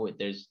snow.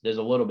 There's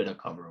a little bit of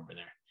cover over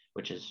there,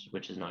 which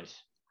is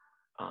nice.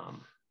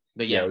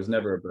 But yeah, it was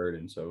never a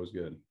burden, so it was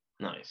good.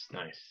 Nice.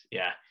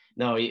 Yeah.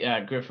 No,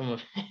 Griffin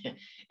was,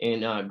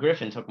 and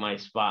Griffin took my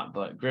spot,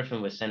 but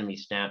Griffin was sending me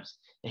snaps,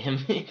 him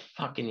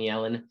fucking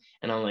yelling,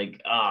 and I'm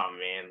like, oh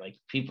man, like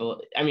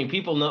people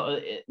know,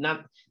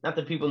 not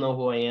that people know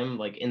who I am,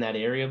 like in that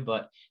area,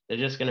 but they're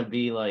just gonna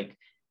be like,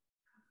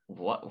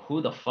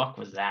 who the fuck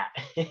was that?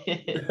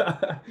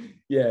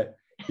 Yeah,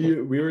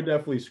 we were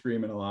definitely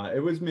screaming a lot.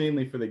 It was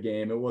mainly for the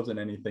game. It wasn't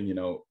anything,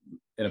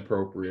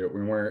 inappropriate.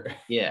 We weren't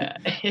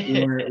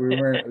we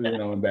weren't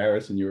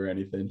embarrassing you or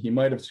anything. He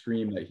might have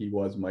screamed that he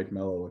was Mike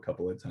Melo a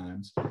couple of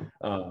times.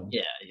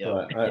 Yeah.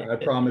 But I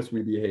promise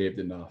we behaved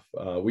enough.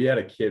 We had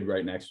a kid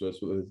right next to us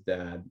with his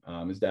dad.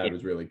 His dad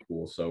was really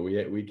cool, so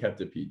we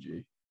kept it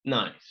PG.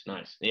 Nice.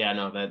 Yeah,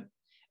 no,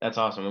 that's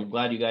awesome. I'm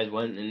glad you guys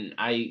went, and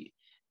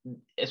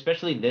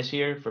especially this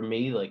year for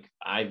me, like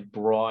I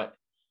brought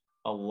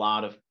a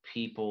lot of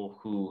people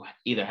who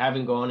either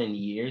haven't gone in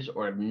years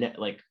or have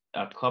like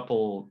a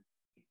couple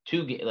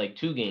two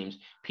games,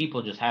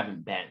 people just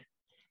haven't been.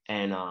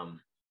 And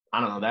I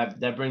don't know,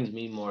 that brings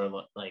me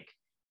more like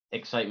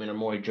excitement or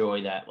more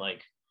joy that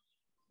like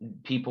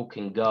people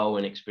can go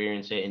and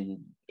experience it, and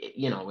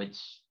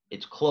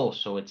it's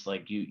close, so it's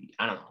like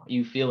I don't know,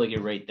 you feel like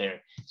you're right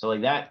there. So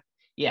like that,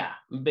 yeah,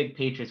 I'm a big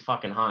Patriots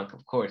fucking honk,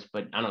 of course,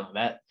 but I don't know,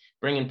 that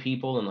bringing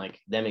people and like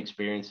them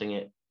experiencing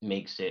it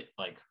makes it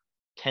like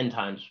 10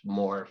 times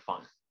more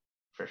fun,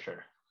 for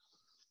sure.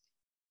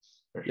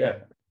 Yeah,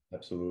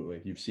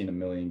 absolutely. You've seen a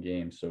million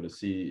games, so to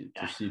see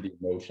the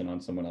emotion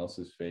on someone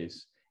else's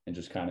face and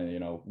just kind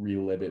of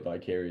relive it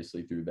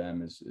vicariously through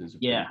them is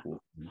pretty cool.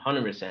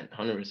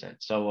 100%.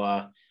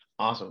 So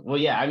awesome. Well,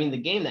 yeah, I mean the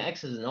game, the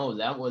X's and O's,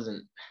 that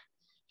wasn't.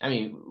 I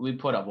mean, we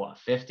put up what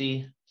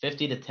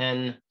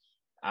 50-10.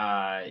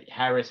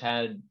 Harris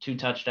had 2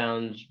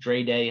 touchdowns.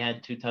 Dre Day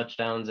had 2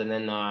 touchdowns, and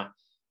then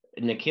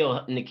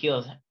N'Keal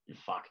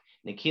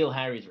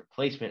Harry's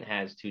replacement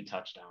has 2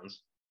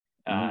 touchdowns.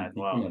 He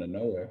came out of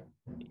nowhere.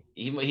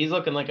 He's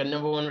looking like a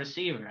number 1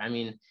 receiver. I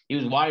mean, he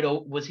was wide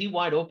open. Was he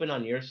wide open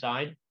on your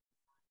side,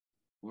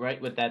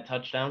 right, with that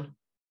touchdown?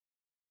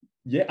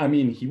 Yeah, I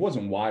mean, he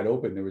wasn't wide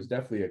open. There was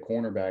definitely a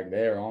cornerback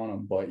there on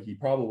him, but he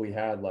probably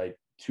had like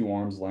 2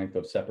 arms length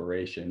of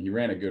separation. He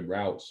ran a good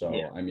route. So,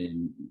 yeah. I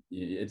mean,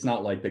 it's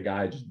not like the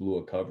guy just blew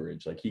a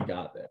coverage. Like he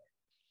got there.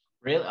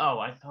 Really? Oh,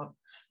 I thought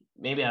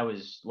maybe I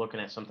was looking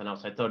at something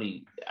else. I thought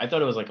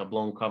it was like a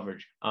blown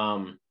coverage.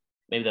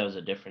 Maybe that was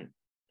a different,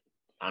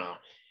 I don't know.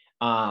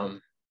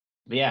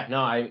 But yeah,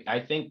 no,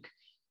 I think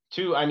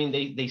too, I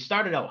mean, they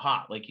started out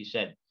hot, like you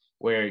said,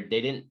 where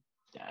they didn't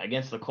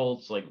against the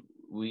Colts. Like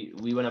we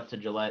went up to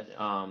Gillette,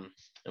 and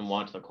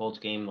watched the Colts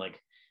game. Like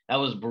that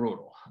was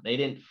brutal. They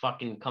didn't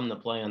fucking come to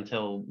play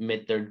until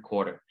mid third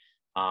quarter.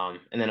 And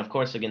then of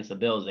course against the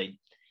Bills, they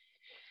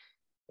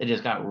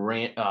just got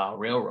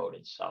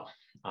railroaded. So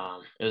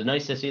it was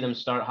nice to see them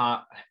start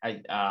hot.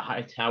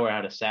 Hightower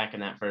had a sack in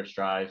that first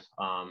drive.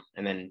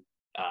 And then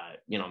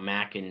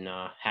Mack and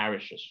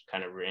Harris just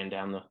kind of ran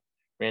down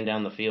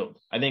the field.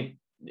 I think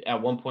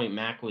at one point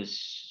Mack was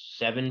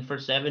 7 for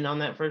 7 on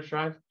that first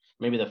drive,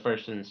 maybe the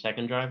first and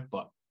second drive.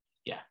 But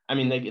yeah, I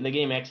mean the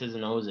game X's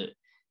and O's,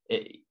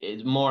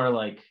 it's more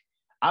like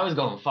I was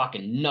going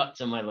fucking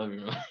nuts in my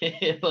living room.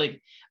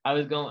 Like I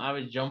was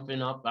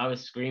jumping up, I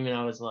was screaming.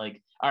 I was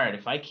like, all right,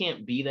 if I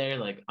can't be there,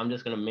 like I'm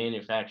just gonna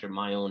manufacture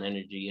my own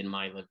energy in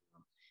my living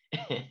room.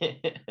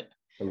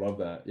 I love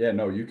that. Yeah,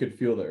 no, you could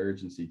feel the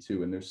urgency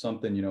too. And there's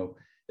something,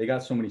 they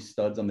got so many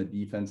studs on the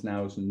defense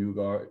now, some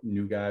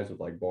new guys with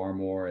like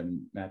Barmore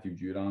and Matthew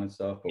Judon and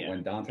stuff. But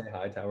when Dante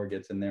Hightower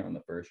gets in there on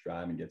the first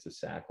drive and gets a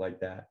sack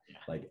like that,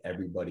 like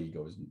everybody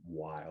goes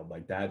wild.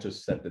 Like that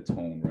just set the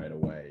tone right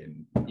away.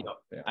 And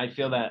I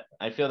feel that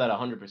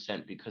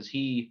 100% because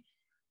I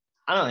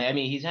don't know. I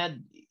mean,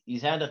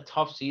 he's had a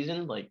tough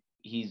season. Like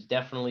he's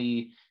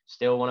definitely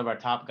still one of our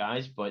top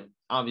guys, but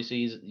obviously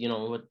he's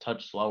a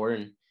touch slower,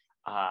 and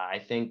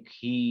I think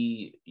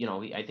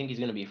I think he's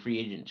going to be a free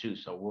agent too.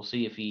 So we'll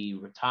see if he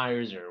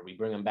retires or we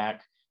bring him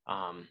back.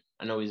 I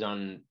know he's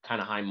on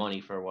kind of high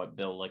money for what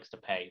Bill likes to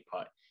pay,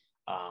 but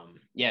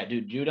yeah,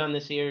 dude, Judon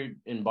this year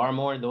and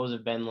Barmore, those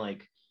have been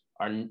like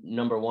our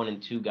number 1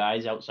 and 2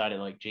 guys outside of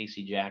like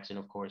J.C. Jackson,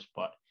 of course,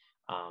 but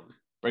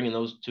bringing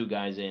those 2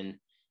 guys in.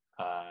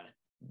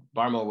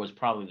 Barmore was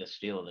probably the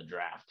steal of the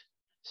draft.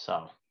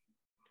 So,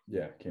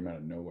 yeah, came out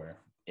of nowhere.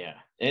 Yeah,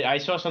 I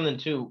saw something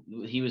too.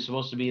 He was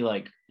supposed to be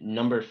like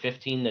number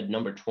 15 to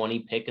number 20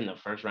 pick in the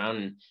first round,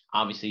 and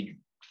obviously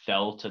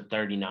fell to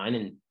 39.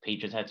 And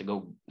Patriots had to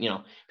go.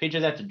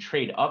 Patriots had to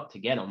trade up to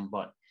get him,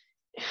 but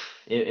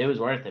it was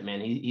worth it, man.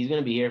 He's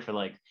going to be here for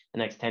like the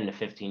next 10 to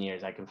 15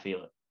 years. I can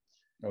feel it.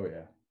 Oh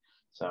yeah.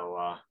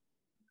 So,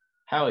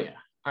 hell yeah.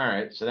 All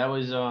right. So that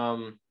was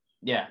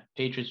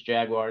Patriots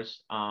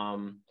Jaguars.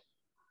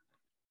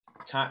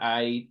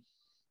 I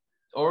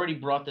already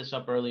brought this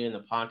up earlier in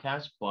the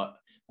podcast, but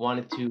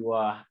wanted to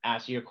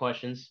ask your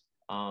questions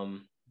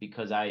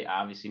because I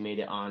obviously made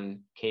it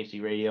on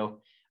KFC Radio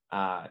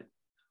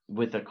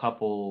with a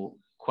couple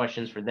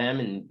questions for them,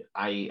 and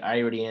I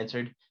already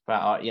answered,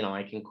 but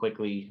I can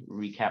quickly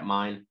recap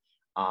mine.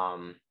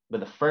 But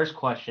the first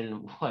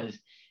question was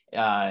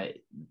a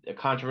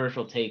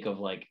controversial take of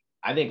like,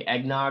 I think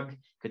eggnog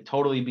could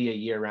totally be a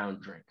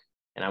year-round drink,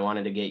 and I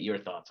wanted to get your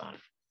thoughts on it.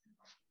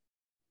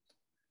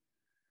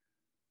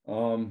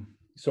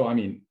 So I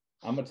mean,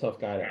 I'm a tough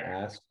guy to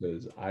ask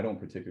because I don't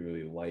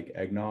particularly like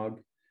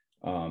eggnog.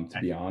 To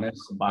be honest,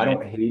 I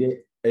don't hate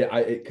it.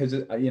 Because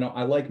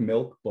I like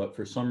milk, but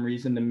for some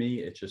reason to me,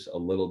 it's just a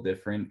little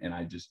different, and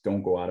I just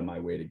don't go out of my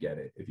way to get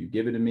it. If you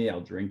give it to me,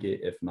 I'll drink it.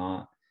 If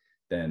not,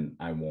 then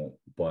I won't.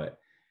 But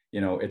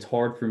it's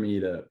hard for me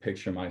to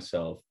picture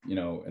myself,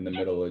 in the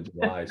middle of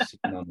July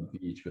sitting on the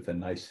beach with a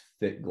nice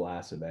thick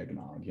glass of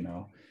eggnog.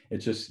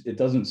 It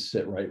doesn't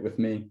sit right with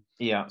me.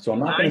 Yeah. So I'm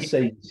not going to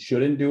say you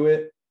shouldn't do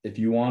it. If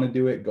you want to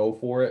do it, go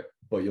for it,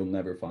 but you'll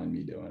never find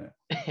me doing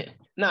it.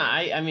 No,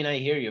 I mean, I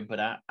hear you, but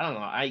I don't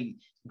know.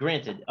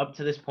 Granted, up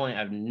to this point,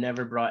 I've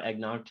never brought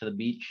eggnog to the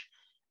beach.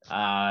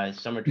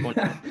 Summer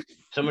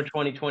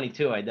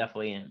 2022, I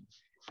definitely am.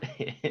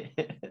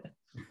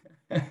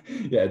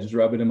 Yeah, just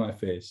rub it in my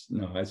face.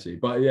 No, I see.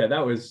 But yeah,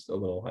 that was a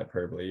little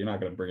hyperbole. You're not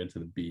going to bring it to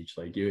the beach.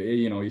 Like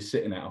you're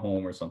sitting at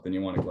home or something.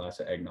 You want a glass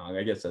of eggnog.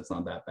 I guess that's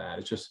not that bad.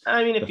 It's just,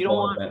 I mean, if you don't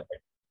want,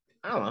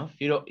 I don't know,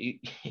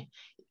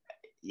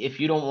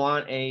 if you don't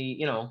want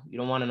you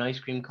don't want an ice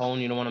cream cone,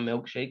 you don't want a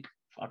milkshake,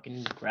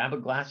 fucking grab a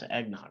glass of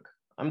eggnog.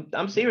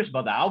 I'm serious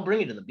about that. I'll bring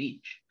it to the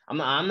beach. I'm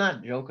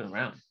not joking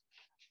around.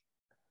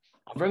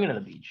 I'll bring it to the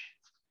beach.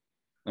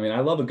 I mean, I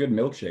love a good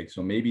milkshake,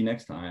 so maybe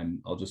next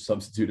time I'll just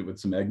substitute it with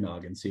some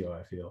eggnog and see how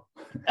I feel.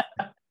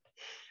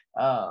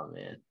 Oh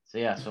man. So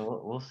yeah,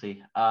 so we'll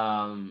see.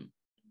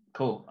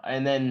 Cool.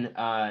 And then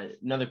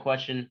another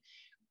question,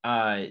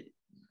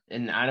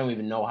 and I don't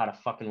even know how to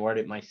fucking word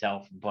it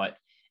myself, but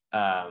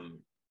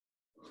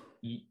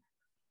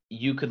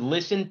you could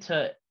listen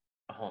to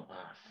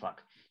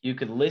you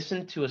could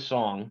listen to a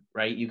song,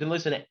 right? You can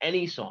listen to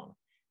any song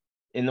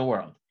in the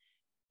world,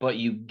 but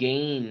you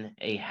gain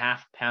a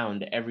half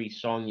pound every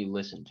song you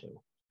listen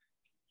to.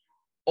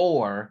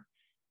 Or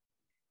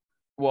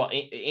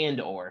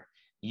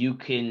you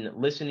can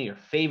listen to your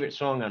favorite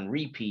song on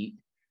repeat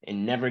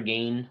and never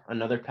gain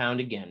another pound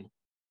again.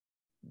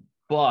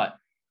 But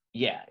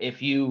yeah,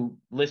 if you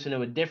listen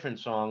to a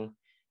different song,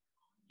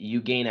 you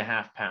gain a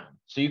half pound.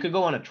 So you could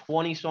go on a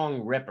 20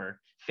 song ripper,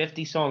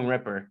 50 song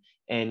ripper,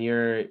 and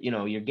you're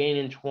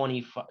gaining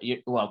 20 songs,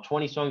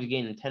 you're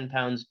gaining 10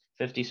 pounds,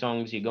 50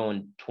 songs, you're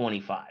going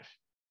 25.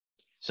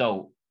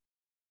 So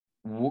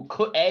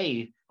could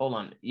you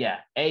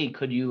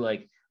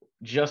like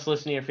just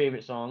listen to your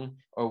favorite song,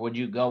 or would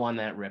you go on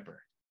that ripper?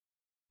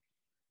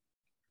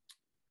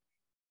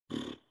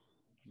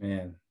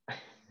 Man,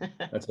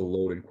 that's a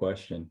loaded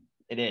question.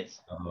 It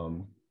is.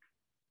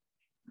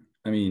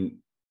 I mean,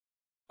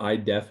 I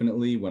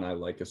definitely, when I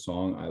like a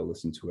song, I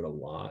listen to it a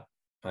lot.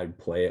 I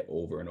play it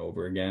over and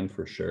over again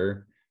for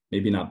sure.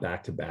 Maybe not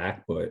back to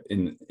back, but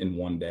in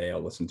one day,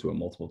 I'll listen to it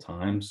multiple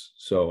times.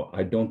 So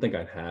I don't think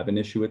I'd have an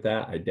issue with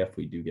that. I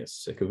definitely do get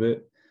sick of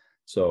it.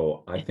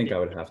 So I think I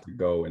would have to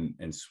go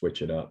and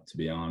switch it up, to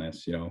be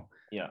honest.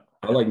 Yeah.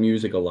 I like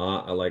music a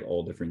lot. I like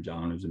all different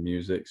genres of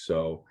music.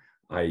 So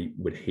I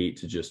would hate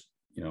to just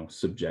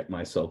subject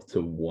myself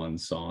to one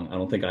song. I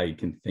don't think I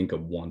can think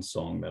of one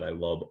song that I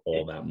love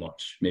all that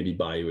much. Maybe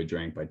Buy You a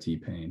Drink by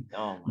T-Pain.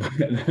 Oh my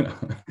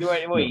God. You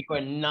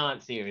are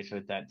not serious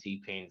with that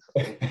T-Pain.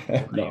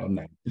 No, I'm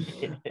not.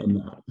 I'm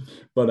not.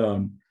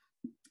 But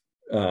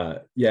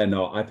yeah,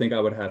 no, I think I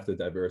would have to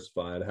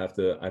diversify. I'd have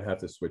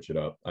to switch it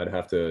up. I'd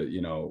have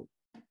to,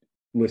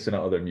 listen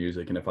to other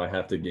music. And if I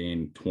have to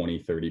gain 20,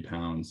 30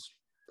 pounds,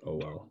 oh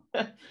well.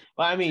 Well,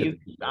 I mean,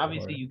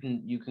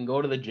 you can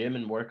go to the gym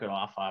and work it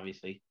off,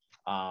 obviously.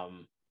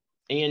 And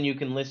you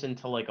can listen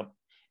to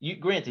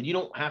granted, you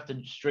don't have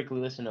to strictly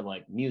listen to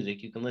like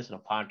music. You can listen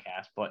to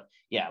podcasts, but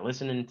yeah,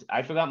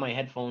 I forgot my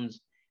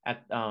headphones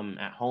at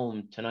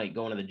home tonight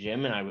going to the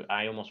gym, and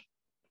I almost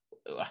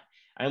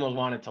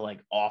wanted to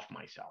like off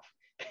myself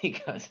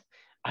because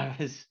I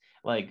was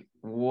like,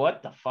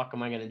 what the fuck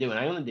am I gonna do? And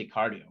I only did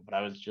cardio, but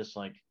I was just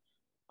like,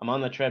 I'm on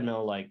the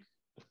treadmill, like,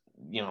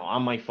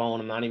 on my phone.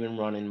 I'm not even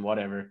running,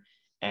 whatever.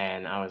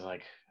 And I was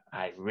like,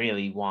 I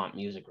really want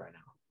music right now.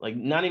 Like,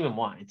 not even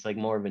want. It's like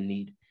more of a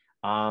need.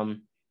 I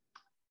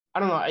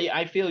don't know.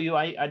 I feel you.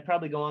 I'd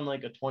probably go on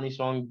like a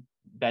 20-song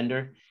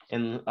bender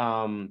and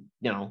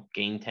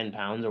gain 10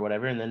 pounds or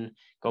whatever, and then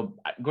go.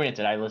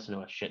 Granted, I listen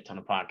to a shit ton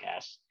of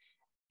podcasts,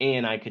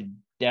 and I could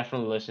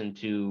definitely listen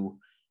to.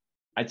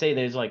 I'd say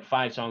there's like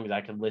 5 songs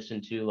I could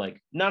listen to,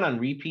 like not on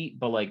repeat,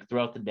 but like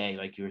throughout the day,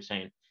 like you were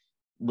saying,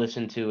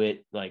 listen to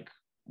it like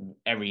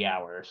every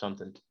hour or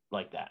something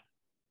like that.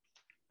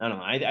 I don't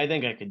know. I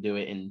think I could do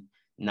it and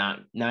not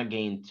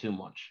gain too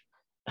much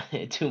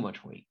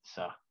weight.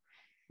 So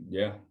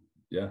yeah.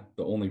 The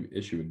only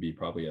issue would be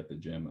probably at the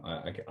gym.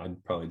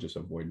 I'd probably just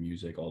avoid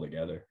music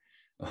altogether.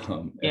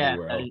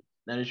 Everywhere else.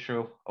 That is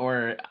true.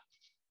 Or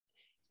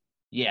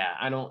yeah,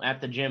 at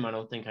the gym. I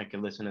don't think I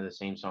could listen to the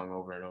same song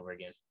over and over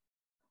again.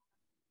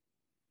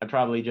 I'd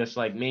probably just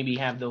like maybe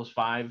have those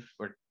 5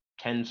 or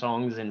 10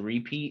 songs in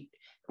repeat,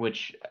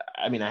 which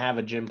I mean, I have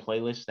a gym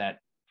playlist that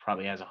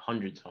probably has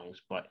 100 songs,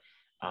 but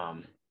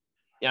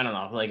yeah, I don't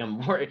know. Like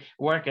I'm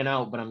working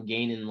out, but I'm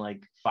gaining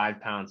like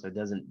 5 pounds, so it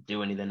doesn't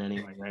do anything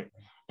anyway, right?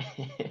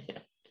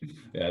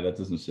 Yeah, that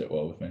doesn't sit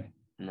well with me.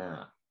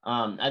 Nah.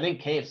 I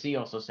think KFC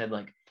also said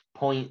like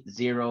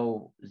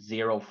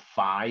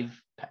 0.005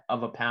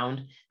 of a pound.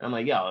 And I'm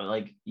like, yo,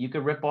 like you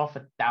could rip off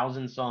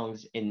 1,000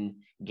 songs and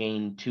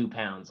gain 2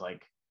 pounds.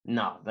 Like,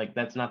 no, like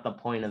that's not the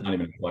point of it. Not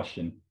even a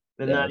question.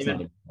 Not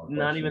even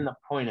the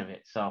point of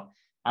it. So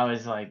I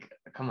was like,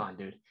 come on,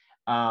 dude.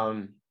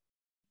 All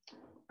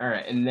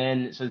right, and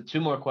then so 2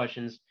 more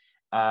questions.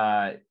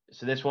 So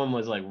this one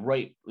was like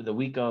right the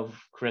week of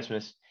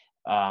Christmas.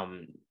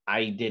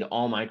 I did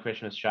all my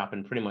Christmas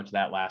shopping pretty much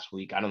that last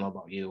week. I don't know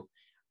about you,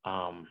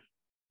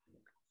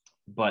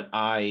 but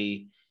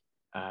I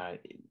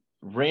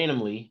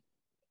randomly,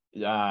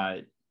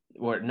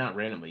 or not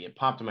randomly, it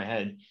popped in my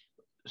head.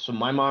 So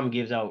my mom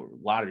gives out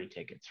lottery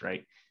tickets,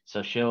 right?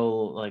 So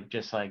she'll like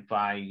just like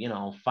buy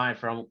 5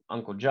 for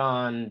Uncle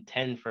John,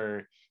 10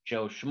 for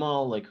Joe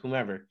Schmo, like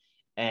whomever.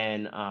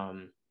 And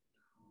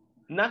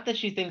not that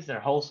she thinks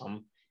they're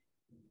wholesome.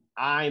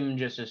 I'm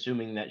just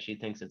assuming that she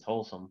thinks it's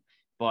wholesome.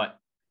 But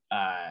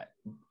A,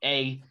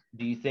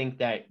 do you think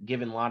that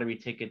giving lottery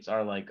tickets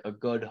are like a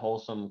good,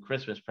 wholesome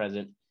Christmas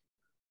present?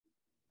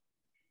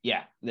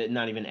 Yeah,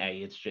 not even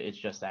A. It's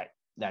just that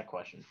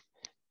question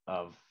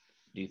of,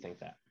 do you think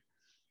that?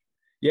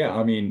 Yeah,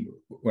 I mean,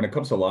 when it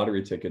comes to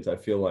lottery tickets, I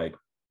feel like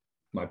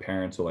my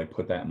parents will like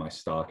put that in my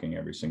stocking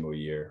every single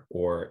year.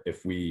 Or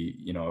if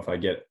if I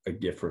get a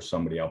gift for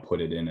somebody, I'll put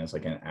it in as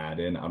like an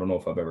add-in. I don't know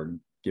if I've ever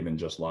given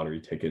just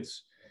lottery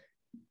tickets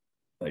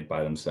like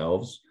by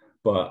themselves,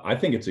 but I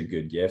think it's a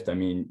good gift. I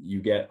mean, you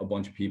get a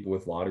bunch of people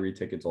with lottery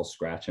tickets, I'll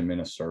scratch them in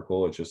a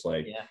circle. It's just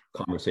like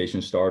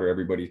conversation starter.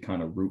 Everybody's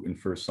kind of rooting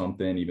for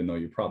something, even though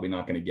you're probably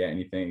not going to get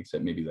anything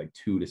except maybe like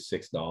 $2 to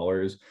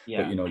 $6.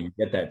 Yeah. But you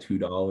get that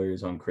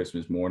 $2 on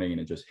Christmas morning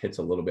and it just hits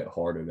a little bit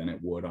harder than it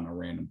would on a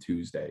random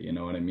Tuesday. You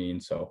know what I mean?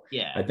 So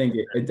yeah, I think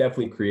it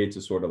definitely creates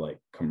a sort of like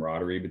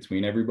camaraderie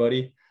between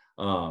everybody.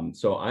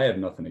 So I have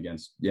nothing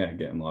against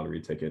getting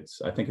lottery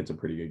tickets. I think it's a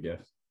pretty good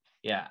gift.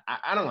 Yeah,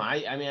 I don't know.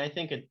 I mean, I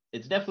think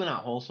it's definitely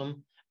not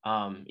wholesome.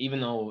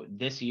 Even though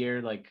this year,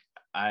 like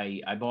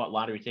I bought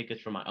lottery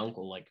tickets for my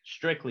uncle, like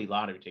strictly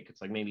lottery tickets,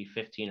 like maybe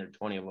 15 or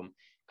 20 of them,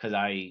 because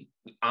I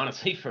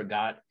honestly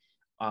forgot.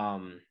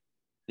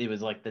 It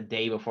was like the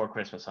day before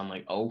Christmas. I'm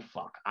like, oh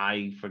fuck,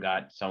 I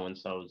forgot so and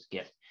so's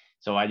gift.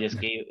 So I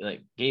just gave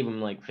him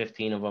like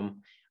 15 of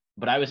them.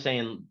 But I was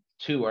saying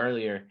too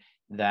earlier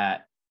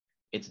that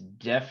it's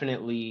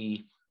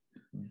definitely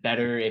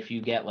better if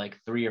you get like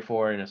 3 or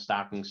 4 in a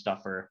stocking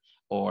stuffer,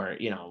 or I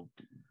don't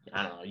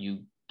know,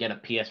 you get a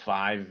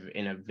PS5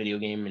 in a video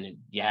game and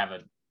you have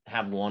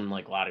one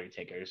like lottery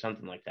ticket or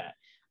something like that.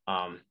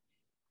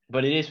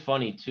 But it is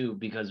funny too,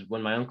 because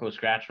when my uncle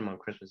scratched him on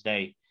Christmas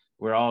Day,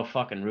 we're all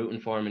fucking rooting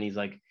for him, and he's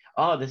like,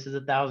 oh, this is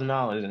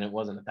 $1,000, and it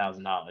wasn't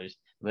 $1,000,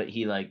 but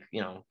he like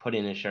put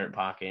in his shirt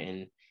pocket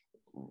and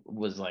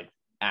was like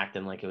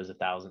acting like it was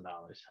 $1,000,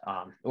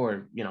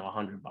 or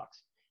 $100.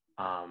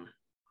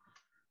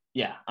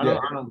 Yeah, I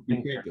don't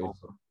think they're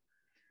awesome.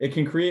 it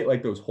can create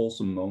like those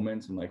wholesome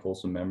moments and like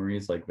wholesome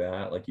memories like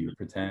that. Like you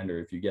pretend, or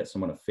if you get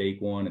someone a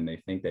fake one and they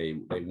think they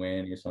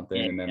win or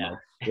something, and then like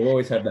you'll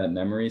always have that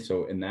memory.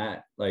 So in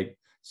that like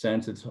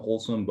sense, it's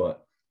wholesome.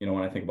 But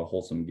when I think of a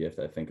wholesome gift,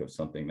 I think of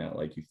something that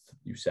like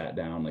you sat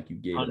down, like you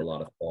gave it a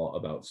lot of thought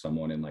about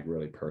someone and like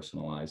really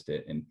personalized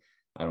it. And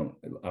I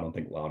don't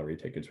think lottery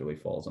tickets really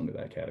falls under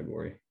that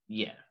category.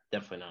 Yeah,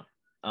 definitely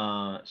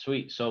not.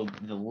 Sweet. So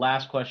the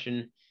last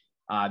question,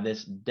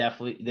 this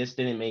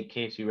didn't make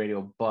KC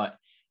radio, but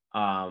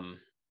and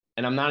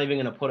I'm not even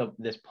gonna put up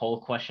this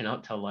poll question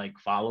out to like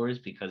followers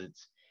because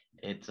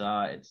it's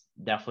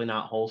definitely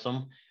not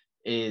wholesome.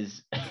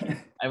 Is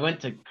I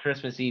went to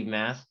Christmas Eve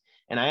mass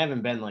and I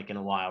haven't been like in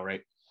a while,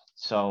 right?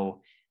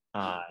 So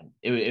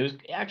it was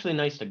actually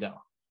nice to go,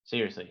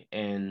 seriously.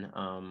 And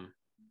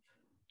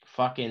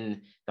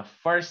fucking the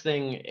first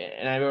thing,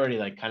 and I've already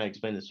like kind of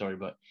explained the story,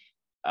 but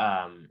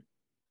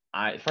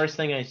first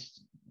thing I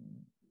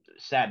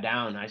sat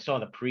down, I saw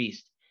the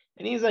priest,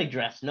 and he's like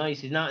dressed nice.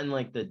 He's not in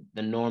like the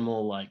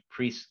normal like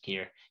priest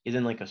gear. He's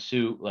in like a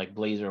suit, like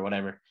blazer or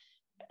whatever.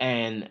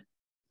 And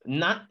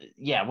one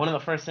of the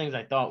first things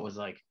I thought was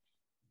like,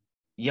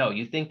 yo,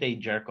 you think they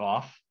jerk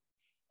off?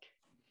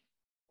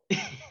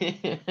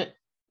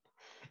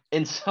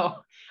 And so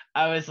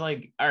I was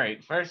like, all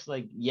right, first,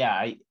 like,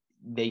 yeah,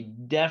 they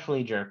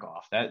definitely jerk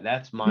off.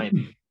 That's my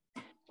opinion.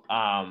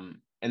 And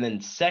then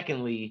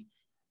secondly,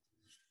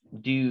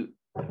 do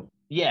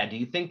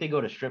you think they go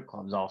to strip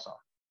clubs also?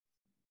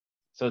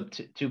 So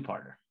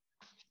two-parter.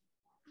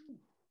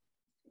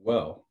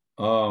 Well,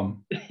 to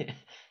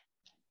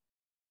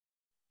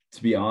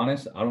be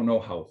honest, I don't know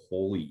how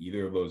holy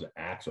either of those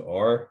acts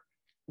are,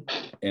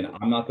 and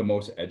I'm not the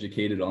most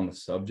educated on the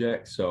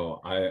subject,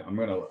 so I'm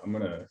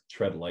gonna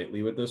tread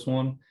lightly with this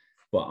one,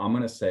 but I'm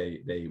gonna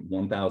say they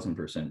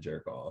 1,000%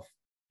 jerk off.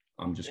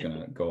 I'm just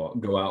gonna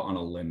go out on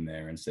a limb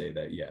there and say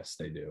that yes,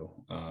 they do.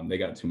 They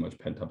got too much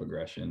pent up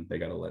aggression. They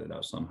got to let it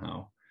out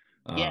somehow.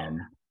 I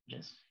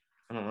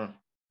don't know.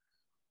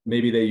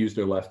 Maybe they use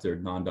their left or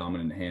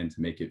non-dominant hand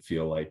to make it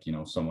feel like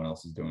someone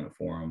else is doing it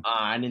for them.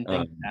 I didn't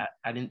think that.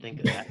 I didn't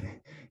think of that.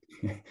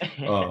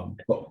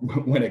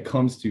 But when it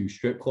comes to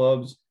strip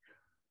clubs,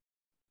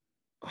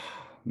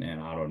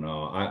 man, I don't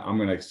know. I'm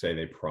gonna say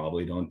they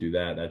probably don't do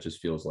that. That just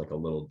feels like a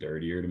little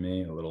dirtier to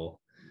me, a little.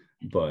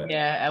 But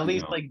yeah, at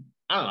least like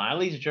I don't know. At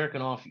least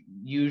jerking off.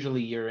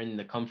 Usually, you're in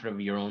the comfort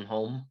of your own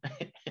home.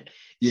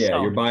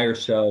 Yeah, you're by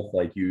yourself.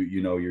 Like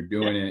you're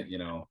doing it.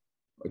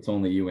 It's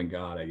only you and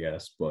God, I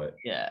guess. But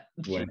yeah,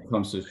 when it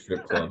comes to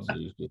strip clubs,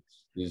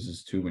 there's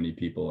just too many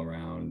people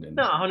around. And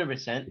no,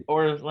 100%.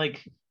 Or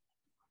like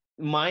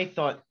my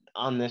thought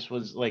on this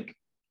was like,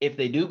 if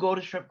they do go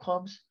to strip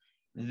clubs,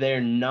 they're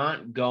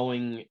not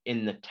going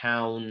in the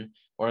town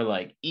or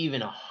like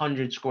even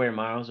 100 square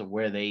miles of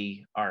where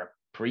they are a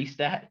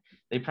priest at.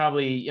 They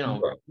probably,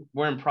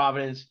 we're in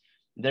Providence.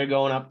 They're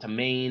going up to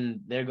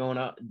Maine. They're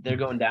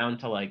going down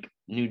to like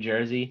New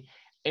Jersey.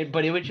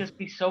 But it would just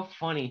be so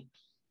funny,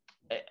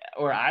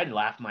 or I'd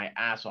laugh my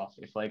ass off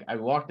if like I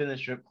walked in the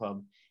strip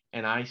club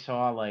and I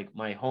saw like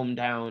my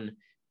hometown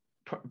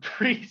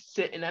priest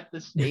sitting at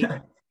the stage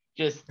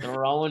just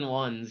throwing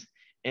ones,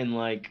 and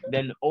like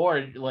then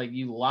or like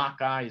you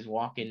lock eyes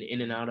walking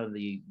in and out of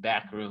the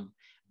back room.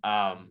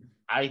 I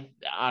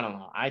don't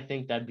know. I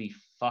think that'd be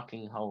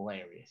fucking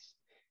hilarious.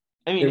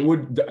 I mean, it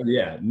would.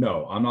 Yeah,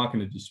 no, I'm not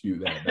going to dispute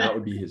that. That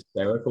would be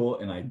hysterical,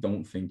 and I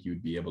don't think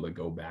you'd be able to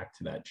go back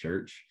to that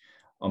church.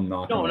 I'm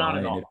not going to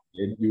lie,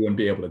 and if you wouldn't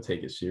be able to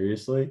take it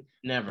seriously.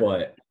 Never.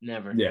 But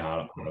never. Yeah,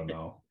 I don't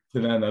know. To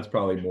them, that's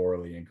probably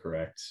morally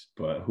incorrect,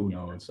 but who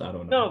knows? I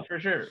don't know. No, for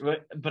sure.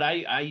 But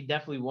I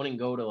definitely wouldn't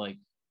go to like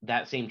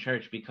that same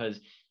church because,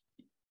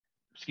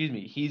 excuse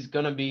me, he's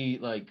gonna be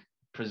like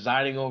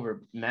presiding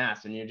over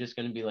mass, and you're just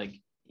gonna be like,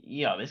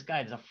 yo, this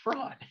guy's a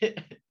fraud.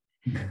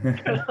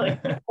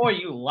 Like, or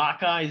you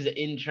lock eyes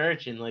in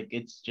church, and like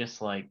it's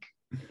just like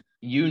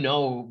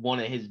one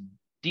of his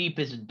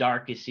deepest,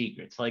 darkest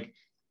secrets. Like,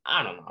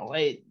 I don't know,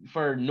 like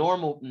for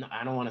normal,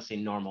 I don't want to say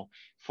normal,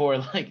 for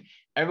like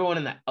everyone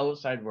in the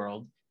outside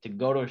world to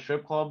go to a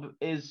strip club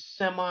is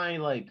semi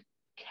like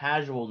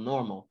casual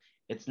normal.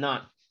 It's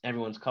not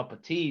everyone's cup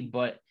of tea,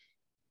 but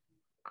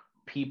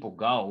people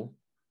go.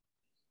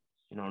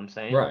 You know what I'm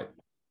saying? Right.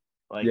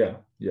 Like,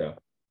 yeah.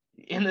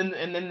 And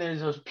then there's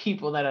those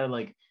people that are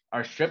like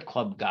are strip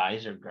club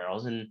guys or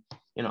girls, and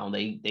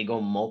they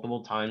go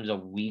multiple times a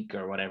week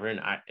or whatever,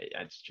 and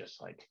it's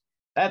just like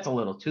that's a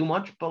little too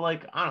much. But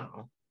like I don't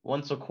know,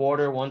 once a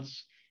quarter,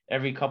 once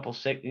every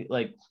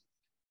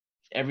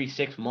every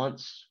 6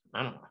 months,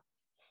 I don't know.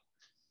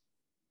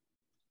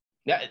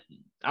 Yeah,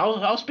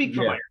 I'll speak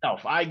for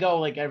myself. I go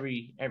like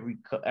every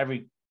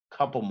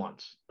couple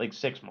months, like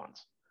 6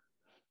 months.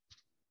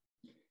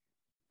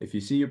 If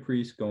you see a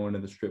priest going to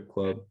the strip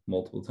club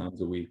multiple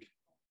times a week,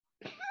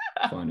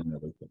 find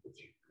another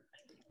church.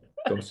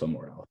 Go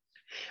somewhere else.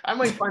 I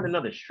might find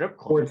another strip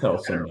club. Or tell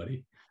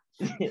somebody.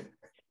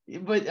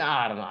 But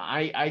I don't know.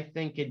 I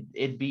think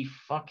it'd be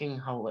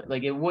fucking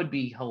like it would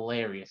be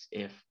hilarious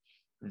if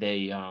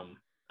they I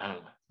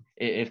don't know,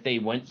 if they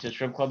went to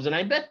strip clubs. And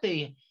I bet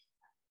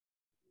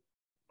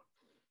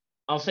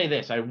I'll say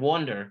this. I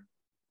wonder,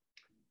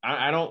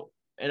 I don't,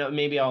 and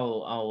maybe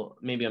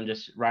maybe I'm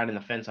just riding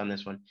the fence on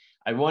this one.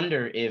 I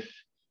wonder if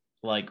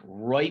like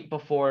right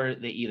before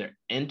they either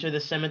enter the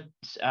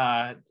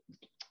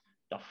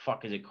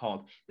fuck is it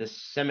called? The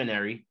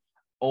seminary,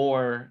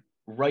 or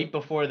right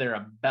before they're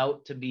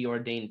about to be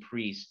ordained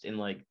priests and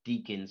like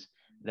deacons,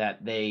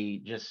 that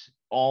they just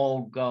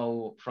all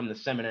go from the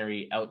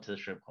seminary out to the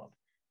strip club.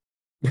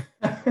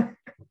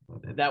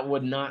 That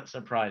would not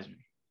surprise me.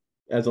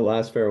 As a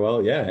last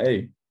farewell, yeah.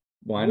 Hey,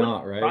 why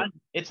not, right?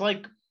 It's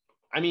like,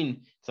 I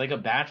mean, it's like a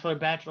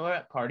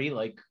bachelorette party.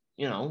 Like,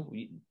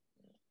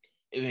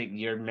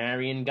 you're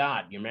marrying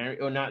God. You're married,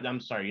 or not? I'm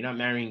sorry, you're not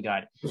marrying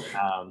God.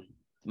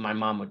 My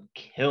mom would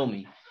kill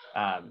me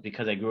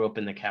because I grew up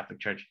in the Catholic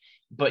Church.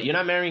 But you're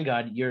not marrying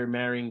God. You're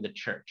marrying the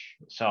church.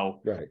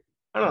 So right.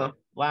 I don't know.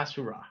 Last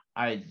hurrah.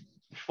 I'd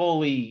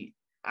be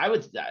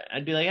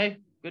like, hey,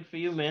 good for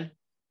you, man.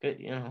 Good,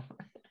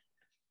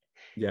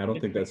 Yeah, I don't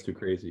think that's too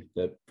crazy.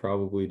 That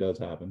probably does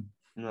happen.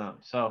 No.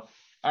 So,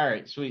 all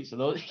right, sweet. So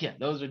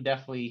those are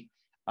definitely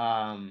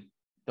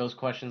those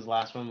questions.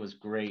 Last one was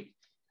great.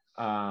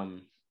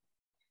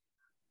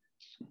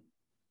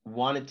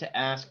 Wanted to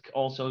ask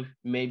also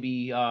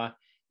maybe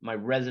my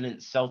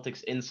resident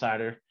Celtics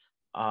insider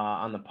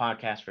on the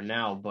podcast for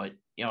now, but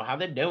how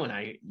they're doing.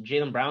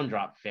 Jaylen Brown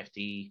dropped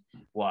 50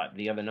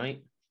 the other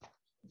night.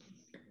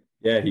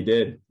 Yeah, he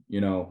did.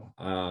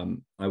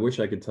 I wish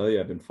I could tell you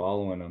I've been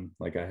following him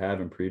like I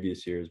have in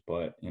previous years,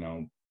 but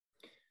a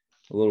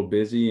little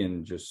busy,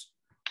 and just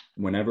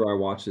whenever I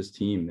watch this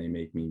team, they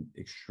make me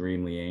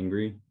extremely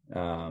angry.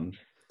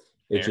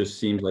 It just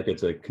seems like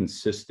it's a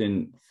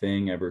consistent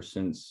thing ever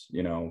since,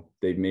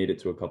 they've made it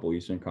to a couple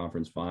Eastern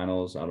Conference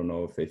finals. I don't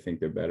know if they think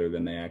they're better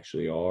than they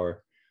actually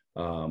are,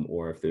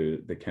 or if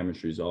the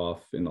chemistry's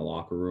off in the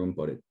locker room,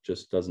 but it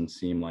just doesn't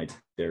seem like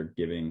they're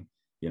giving,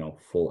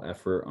 full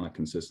effort on a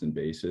consistent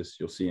basis.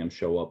 You'll see them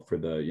show up for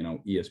the,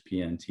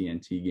 ESPN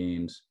TNT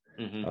games.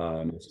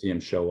 Mm-hmm. You'll see them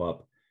show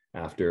up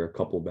after a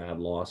couple bad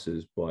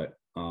losses, but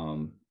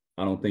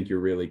I don't think you're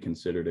really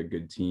considered a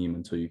good team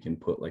until you can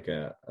put like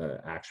a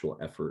actual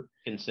effort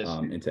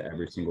into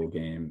every single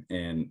game.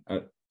 And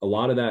a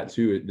lot of that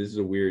too, this is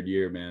a weird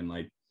year, man.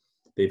 Like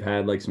they've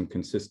had like some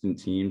consistent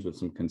teams with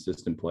some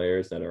consistent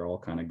players that are all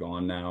kind of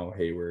gone now.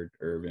 Hayward,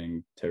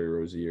 Irving, Terry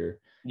Rozier,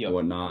 and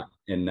whatnot.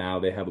 And now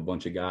they have a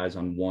bunch of guys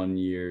on 1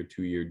 year,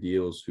 2 year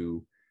deals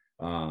who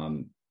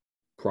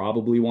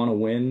probably want to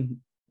win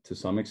to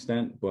some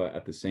extent, but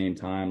at the same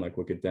time, like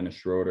look at Dennis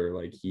Schroeder,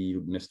 like he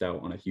missed out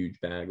on a huge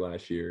bag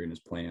last year and is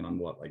playing on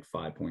like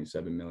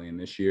 5.7 million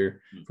this year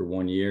for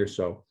 1 year.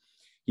 So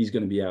he's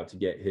going to be out to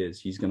get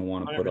his. He's going to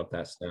want to put up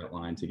that stat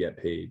line to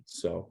get paid.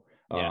 So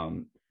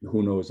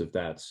who knows if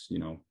that's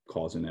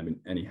causing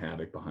any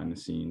havoc behind the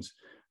scenes.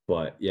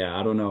 But yeah,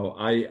 I don't know.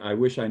 I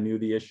wish I knew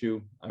the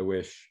issue. I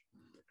wish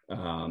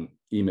Ime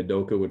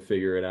Udoka would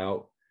figure it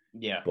out.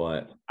 Yeah,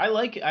 but I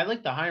like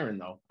the hiring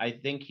though. I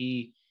think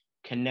he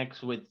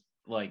connects with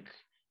the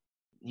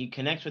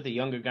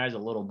younger guys a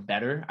little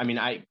better. I mean,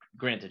 I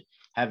granted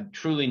have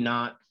truly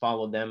not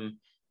followed them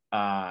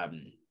that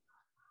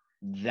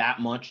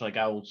much. Like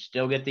I will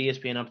still get the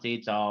ESPN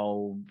updates.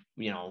 I'll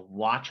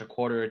watch a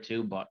quarter or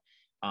two, but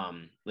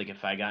like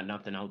if I got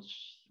nothing else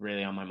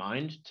really on my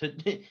mind to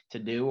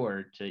do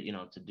or to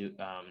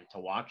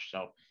watch.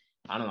 So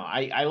I don't know.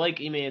 I like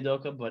Ime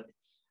Udoka, but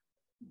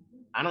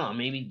I don't know.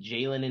 Maybe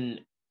Jaylen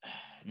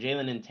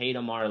and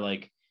Tatum are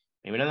like.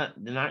 Maybe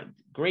they're not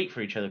great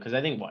for each other because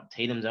I think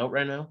Tatum's out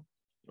right now,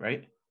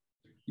 right?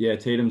 Yeah,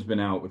 Tatum's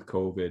been out with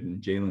COVID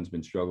and Jaylen's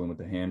been struggling with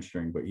the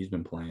hamstring, but he's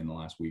been playing the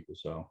last week or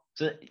so.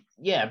 So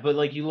yeah, but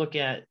like you look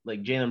at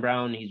like Jaylen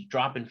Brown, he's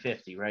dropping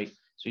 50, right?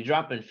 So he's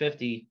dropping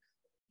 50,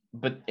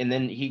 and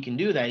then he can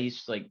do that.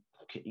 He's like,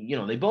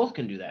 they both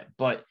can do that,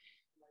 but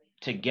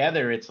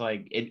together it's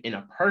like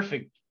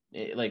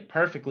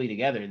perfectly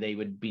together, they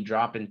would be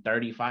dropping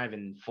 35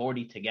 and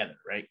 40 together,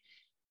 right?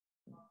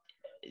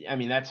 I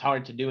mean, that's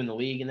hard to do in the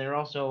league. And they're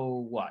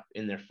also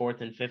in their fourth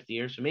and fifth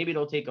year. So maybe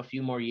it'll take a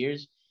few more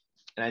years.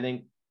 And I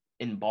think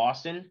in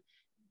Boston,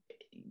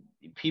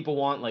 people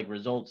want like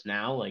results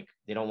now. Like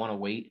they don't want to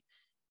wait,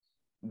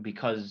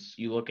 because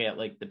you look at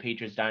like the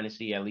Patriots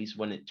dynasty, at least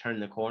when it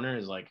turned the corner,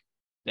 is like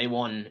they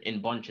won in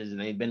bunches and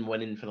they've been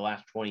winning for the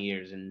last 20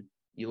 years. And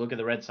you look at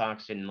the Red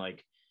Sox in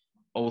like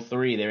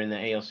 03, they're in the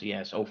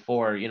ALCS.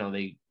 04,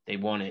 they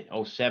won it.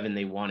 07,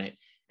 they won it.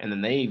 And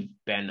then they've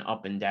been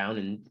up and down,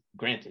 and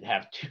granted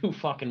have 2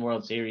 fucking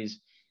World Series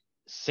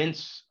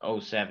since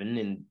 07,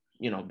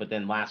 and but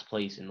then last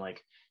place, and like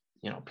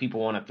people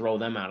want to throw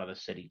them out of the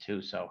city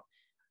too. So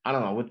I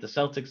don't know, with the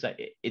Celtics,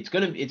 it's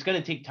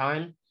gonna take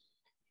time,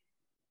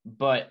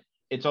 but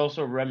it's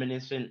also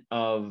reminiscent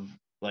of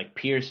like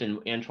Pierce and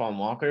Antoine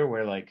Walker,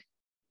 where like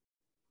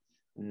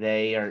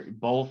they are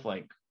both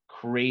like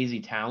crazy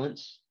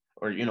talents,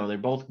 or they're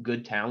both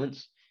good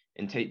talents,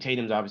 and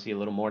Tatum's obviously a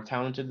little more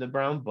talented than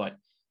Brown, but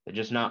they're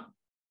just not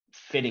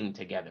fitting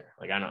together.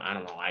 Like I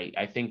don't know.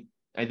 I think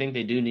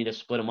they do need to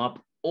split them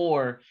up,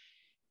 or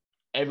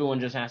everyone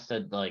just has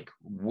to like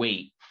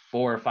wait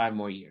 4 or 5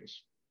 more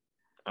years.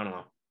 I don't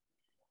know.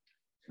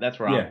 That's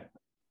where Yeah,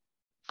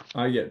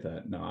 I get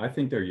that. No, I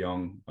think they're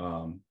young.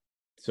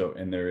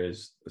 And there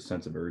is a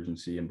sense of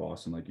urgency in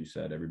Boston, like you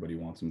said. Everybody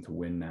wants them to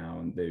win now,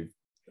 and they've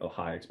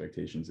high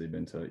expectations. They've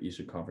been to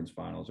Eastern Conference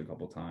Finals a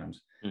couple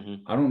times. Mm-hmm.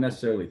 I don't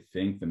necessarily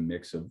think the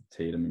mix of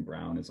Tatum and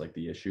Brown is like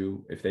the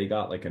issue. If they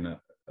got like an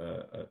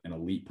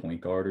elite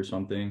point guard or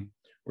something,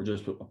 or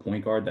just a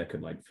point guard that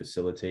could like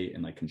facilitate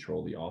and like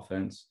control the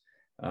offense,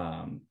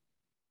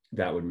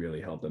 that would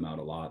really help them out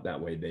a lot.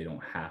 That way they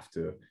don't have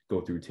to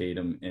go through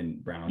Tatum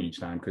and Brown each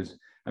time. Because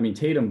I mean,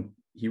 Tatum,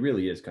 he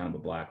really is kind of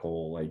a black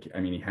hole. Like, I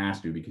mean, he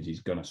has to because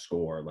he's gonna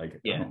score. Like,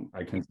 Yeah.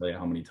 I can't tell you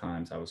how many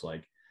times I was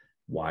like,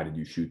 why did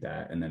you shoot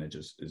that? And then it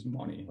just is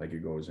money. Like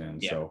it goes in.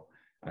 Yeah. So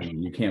I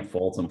mean, you can't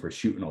fault him for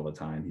shooting all the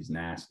time. He's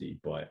nasty,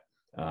 but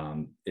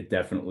it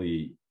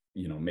definitely,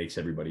 makes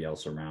everybody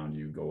else around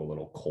you go a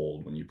little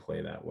cold when you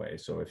play that way.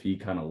 So if he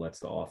kind of lets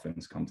the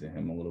offense come to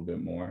him a little bit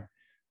more,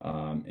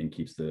 and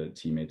keeps the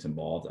teammates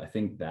involved, I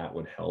think that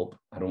would help.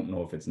 I don't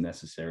know if it's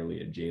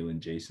necessarily a Jalen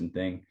Jason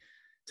thing.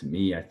 To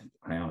me, I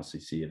honestly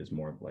see it as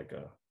more of like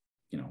a,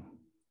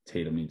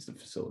 Tatum needs to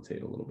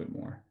facilitate a little bit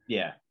more.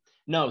 Yeah.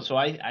 No, so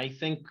I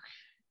think,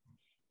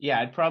 yeah,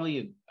 I'd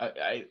probably,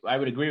 I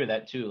would agree with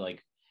that too.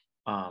 Like,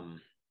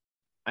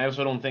 I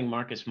also don't think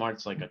Marcus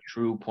Smart's like a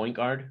true point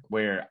guard,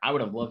 where I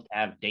would have loved to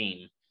have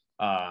Dame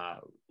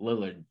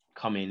Lillard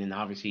come in, and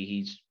obviously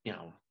he's,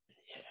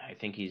 I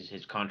think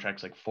his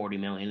contract's like $40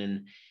 million,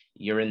 and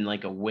you're in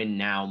like a win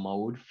now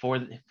mode for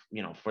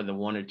the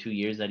 1 or 2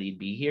 years that he'd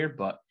be here.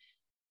 But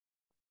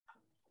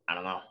I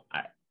don't know.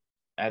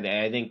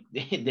 I think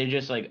they're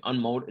just like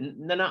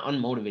unmotivated. They're not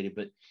unmotivated,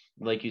 but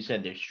like you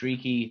said, they're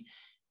streaky.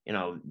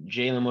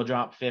 Jalen will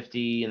drop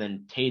 50, and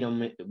then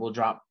Tatum will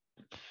drop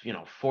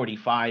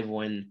 45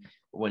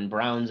 when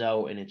Brown's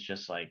out, and it's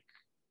just like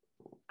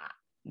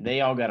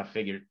they all got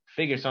to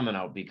figure something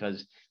out,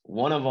 because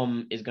one of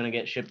them is going to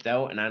get shipped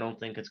out, and I don't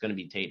think it's going to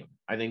be Tatum.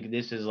 I think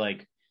this is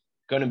like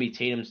going to be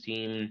Tatum's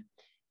team.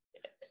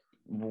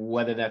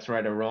 Whether that's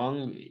right or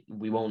wrong,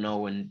 we won't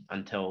know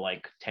until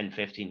like 10,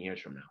 15 years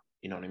from now.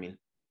 You know what I mean?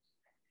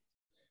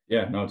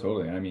 Yeah, no,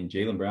 totally. I mean,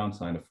 Jaylen Brown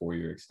signed a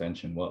 4-year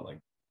extension, like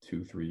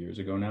 2-3 years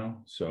ago now?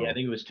 So yeah, I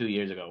think it was 2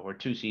 years ago or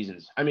 2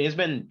 seasons. I mean, it's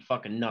been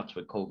fucking nuts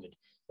with COVID.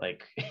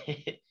 Like,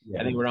 yeah,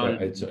 I think we're on.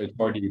 It's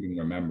hard to even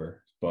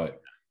remember, but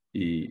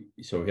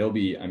he'll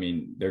be. I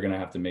mean, they're gonna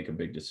have to make a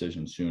big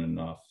decision soon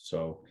enough.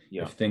 So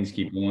if things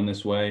keep going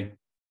this way,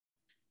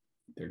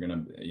 they're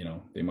gonna,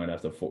 they might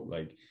have to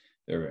like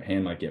their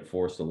hand might get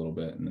forced a little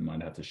bit, and they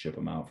might have to ship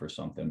them out for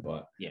something.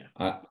 But yeah,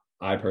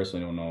 I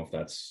personally don't know if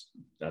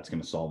that's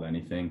gonna solve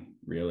anything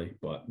really,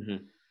 but.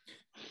 Mm-hmm.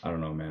 I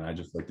don't know, man. I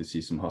just like to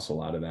see some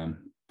hustle out of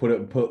them.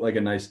 Put like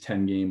a nice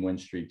 10-game win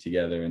streak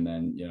together, and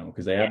then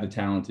because they have the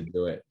talent to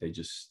do it. They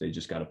just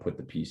got to put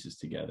the pieces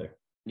together.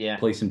 Yeah.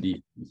 Play some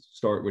defense.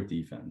 Start with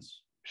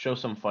defense. Show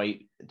some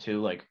fight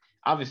too. Like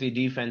obviously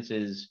defense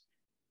is.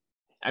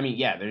 I mean,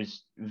 yeah,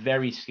 there's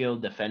very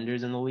skilled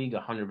defenders in the league,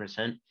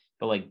 100%.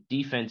 But like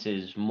defense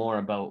is more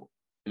about,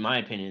 in my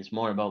opinion, it's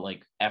more about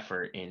like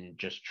effort and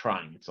just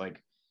trying. It's like.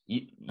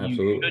 You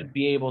should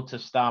be able to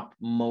stop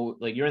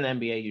like you're in the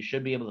NBA, you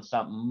should be able to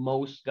stop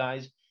most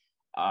guys.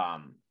 Yeah,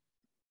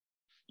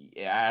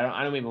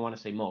 I don't even want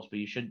to say most, but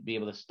you should be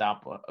able to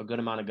stop a good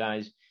amount of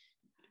guys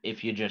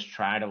if you just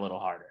tried a little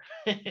harder,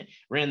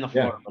 ran the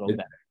floor a little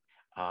better.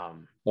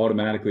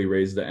 Automatically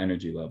raise the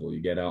energy level. You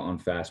get out on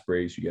fast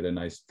breaks, you get a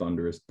nice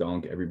thunderous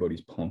dunk,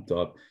 everybody's pumped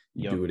up.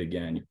 You do it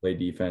again. You play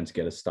defense,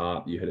 get a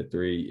stop, you hit a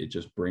three. It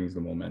just brings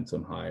the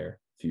momentum higher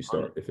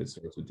if it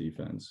starts with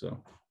defense.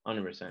 So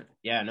 100%.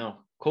 Yeah, no,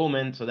 cool,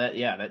 man. So that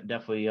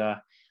definitely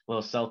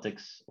little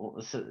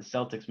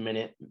Celtics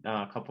minute,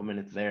 a couple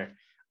minutes there.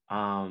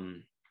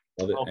 Love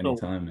it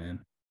anytime, man.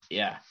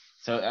 Yeah.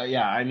 So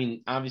I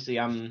mean, obviously,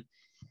 I'm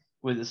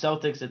with the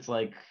Celtics. It's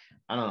like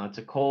I don't know. It's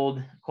a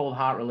cold,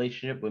 hot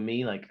relationship with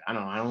me. Like I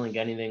don't know. I don't think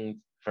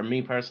anything for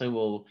me personally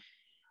will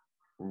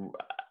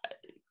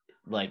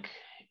like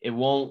it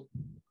won't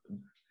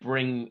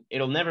bring.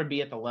 It'll never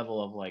be at the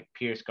level of like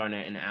Pierce,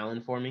 Garnett, and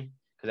Allen for me,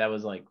 because that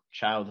was like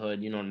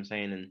childhood. You know what I'm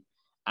saying? And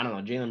I don't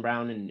know, Jaylen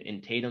Brown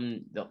and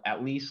Tatum.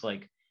 At least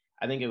like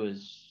I think it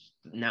was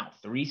now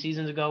 3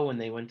 seasons ago when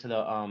they went to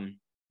the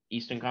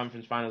Eastern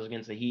Conference Finals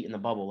against the Heat in the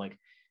bubble. Like,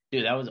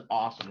 dude, that was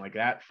awesome. Like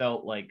that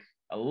felt like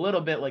a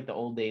little bit like the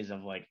old days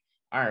of like,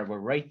 all right, we're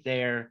right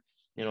there.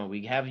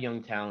 We have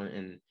young talent,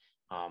 and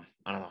I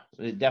don't know.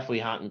 It's definitely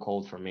hot and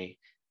cold for me.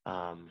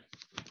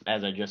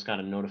 As I just got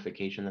a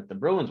notification that the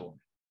Bruins won,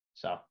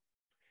 so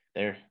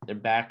they're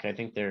back. I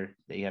think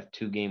they have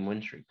 2-game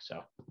win streak,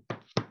 so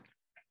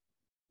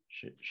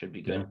should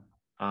be good.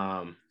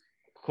 Yeah.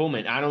 Cool,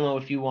 man. I don't know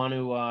if you want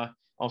to.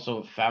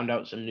 Also found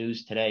out some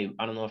news today.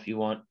 I don't know if you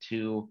want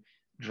to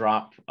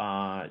drop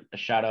a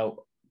shout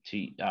out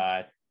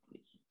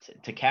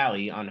to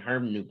Callie on her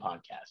new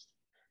podcast.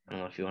 I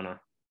don't know if you want to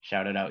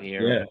shout it out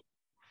here.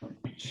 Yeah.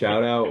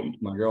 Shout out.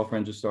 My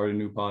girlfriend just started a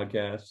new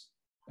podcast.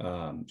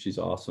 She's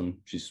awesome.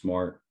 She's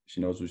smart. She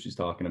knows what she's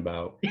talking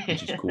about, and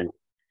she's cool.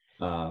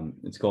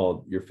 It's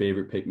called Your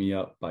Favorite Pick Me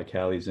Up by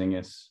Callie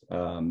Zingis.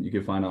 You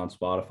can find it on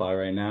Spotify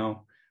right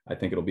now. I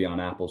think it'll be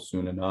on Apple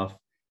soon enough.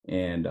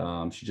 And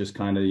she just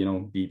kind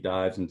of, deep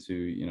dives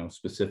into,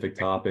 specific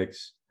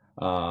topics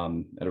at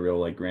a real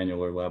like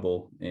granular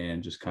level,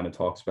 and just kind of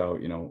talks about,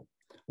 a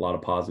lot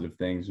of positive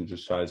things, and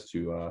just tries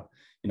to,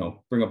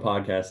 bring a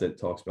podcast that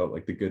talks about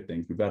like the good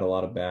things. We've had a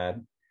lot of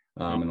bad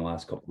in the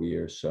last couple of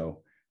years.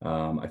 So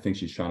I think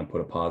she's trying to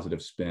put a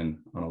positive spin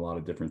on a lot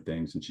of different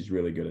things, and she's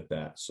really good at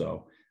that.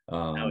 So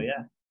oh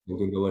yeah, we'll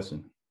give it a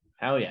listen.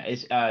 Hell yeah.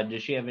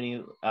 Does she have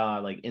any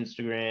like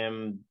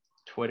Instagram,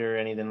 Twitter,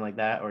 anything like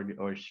that,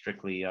 or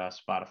strictly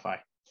Spotify?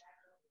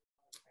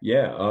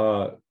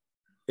 Yeah,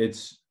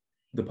 it's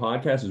the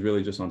podcast is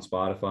really just on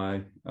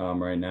Spotify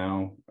right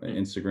now.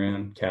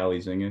 Instagram, Callie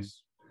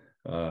Zingis,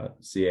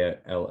 Cllie,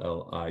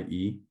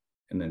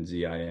 and then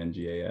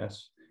Zingas.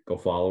 Go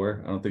follow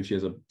her. I don't think she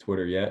has a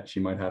Twitter yet. She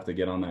might have to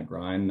get on that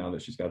grind now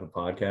that she's got the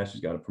podcast.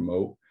 She's got to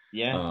promote.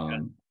 Yeah.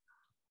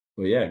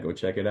 But yeah, go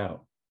check it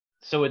out.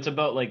 So it's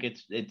about like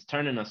it's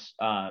turning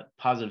a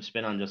positive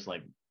spin on just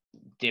like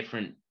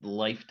different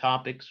life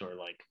topics, or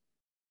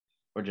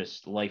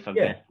just life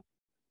event.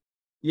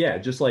 Yeah,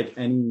 just like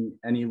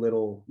any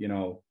little,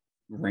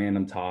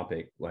 random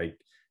topic. Like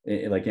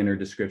in her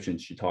description,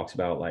 she talks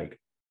about like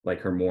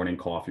her morning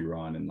coffee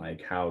run, and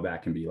like how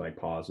that can be like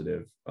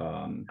positive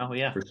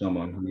for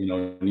someone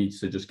who, needs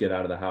to just get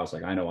out of the house.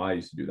 Like I know I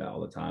used to do that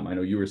all the time. I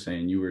know you were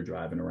saying you were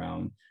driving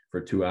around for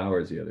 2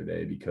 hours the other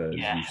day because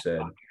you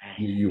said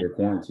you were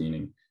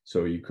quarantining,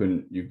 so you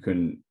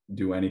couldn't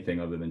do anything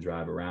other than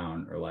drive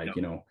around, or like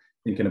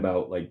thinking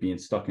about like being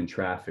stuck in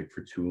traffic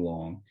for too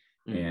long.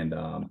 And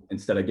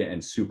instead of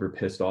getting super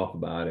pissed off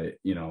about it,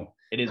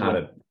 it is how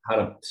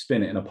to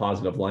spin it in a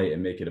positive light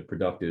and make it a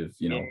productive,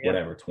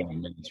 whatever 20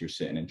 minutes you're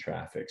sitting in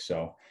traffic.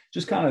 So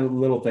just kind of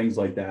little things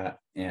like that.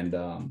 And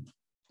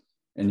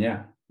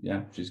yeah,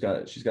 she's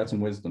got some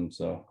wisdom.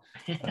 So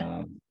give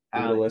it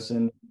a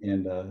listen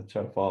and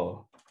try to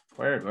follow.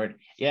 Word.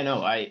 Yeah,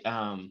 no,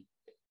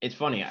 it's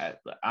funny.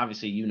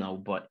 Obviously,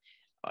 but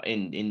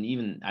and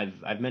even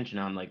I've mentioned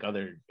on like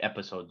other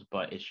episodes,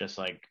 but it's just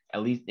like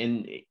at least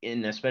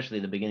in especially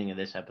the beginning of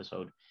this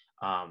episode,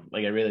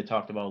 like I really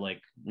talked about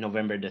like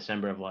November,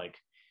 December of like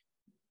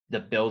the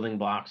building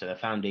blocks or the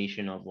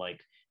foundation of like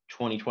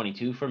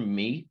 2022 for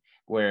me,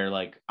 where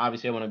like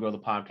obviously I want to grow the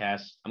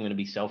podcast. I'm gonna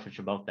be selfish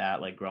about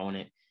that, like growing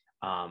it,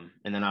 and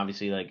then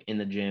obviously like in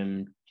the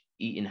gym,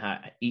 eating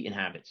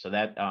habits. So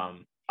that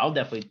I'll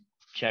definitely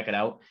check it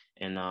out,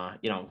 and I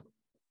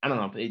don't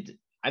know.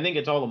 I think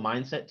it's all the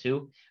mindset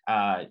too.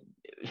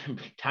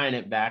 Tying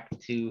it back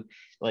to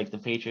like the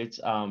Patriots,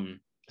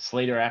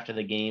 Slater after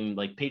the game,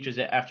 like Patriots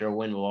after a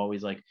win will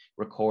always like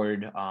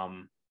record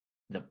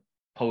the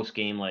post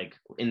game like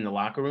in the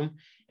locker room,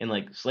 and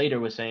like Slater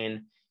was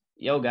saying,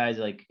 "Yo guys,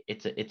 like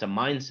it's a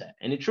mindset,"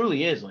 and it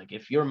truly is. Like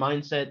if your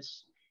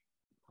mindset's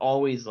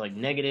always like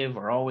negative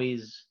or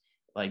always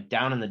like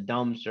down in the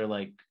dumps, or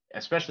like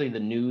especially the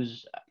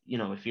news,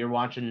 if you're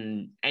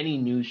watching any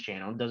news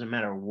channel, it doesn't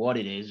matter what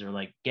it is, or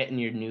like getting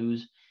your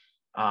news,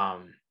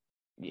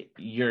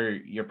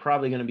 you're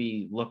probably going to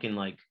be looking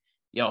like,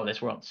 yo,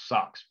 this world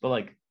sucks. But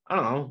like, I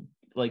don't know,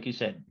 like you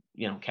said,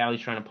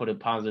 Callie's trying to put a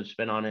positive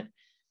spin on it.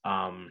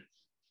 I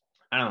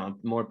don't know,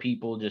 more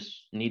people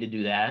just need to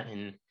do that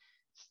and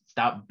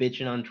stop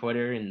bitching on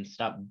Twitter and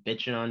stop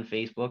bitching on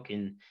Facebook,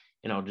 and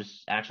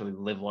just actually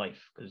live life,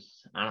 because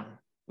I don't know,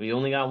 we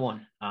only got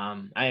one.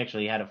 I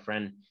actually had a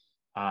friend,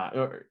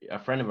 or a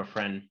friend of a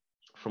friend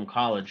from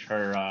college.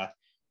 Her,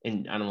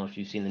 and I don't know if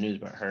you've seen the news,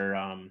 but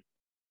her,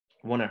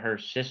 one of her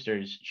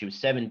sisters, she was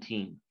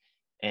 17,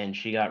 and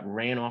she got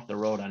ran off the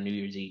road on New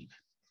Year's Eve.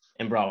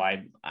 And bro,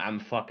 I'm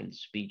fucking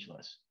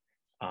speechless.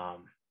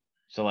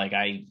 So like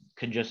I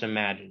could just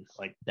imagine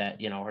like that,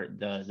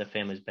 the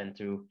family's been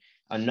through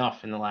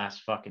enough in the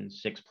last fucking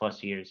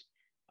 6+ years,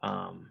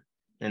 and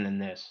then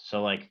this.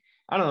 So like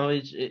I don't know,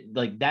 it's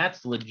like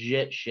that's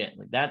legit shit.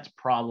 Like that's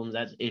problems,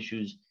 that's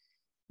issues,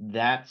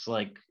 that's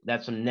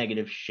some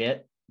negative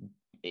shit.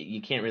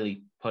 You can't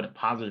really put a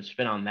positive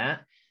spin on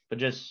that, but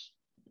just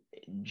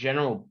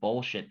general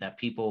bullshit that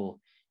people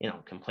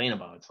complain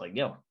about. It's like,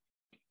 yo,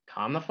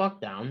 calm the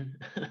fuck down.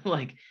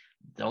 Like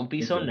don't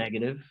be so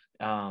negative,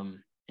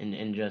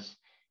 and just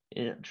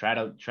try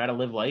to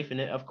live life. And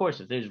of course,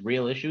 if there's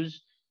real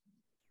issues,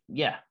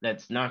 yeah,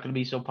 that's not going to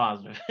be so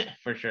positive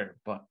for sure.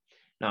 But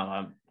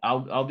no,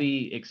 I'll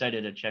be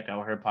excited to check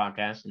out her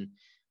podcast, and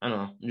I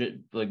don't know,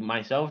 like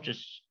myself,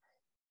 just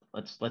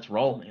let's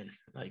roll, man.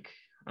 Like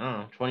I don't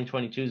know,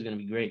 2022 is going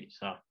to be great.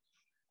 So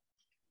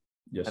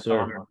yes, that's sir.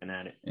 how I'm looking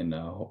at it. And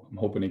I'm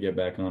hoping to get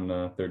back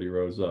on 30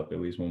 rows up at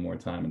least one more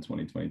time in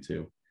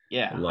 2022.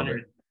 Yeah,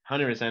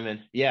 100%,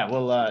 man. Yeah,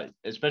 well,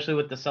 especially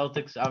with the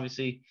Celtics,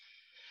 obviously.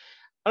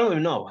 I don't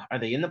even know. Are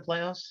they in the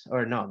playoffs,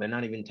 or no? They're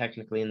not even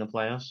technically in the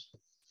playoffs.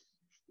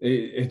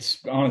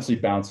 It's honestly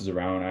bounces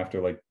around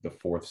after like the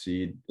 4th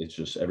seed. It's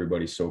just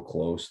everybody's so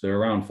close. They're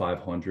around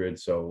 500.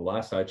 So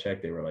last I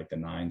checked, they were like the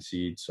 9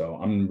 seed. So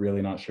I'm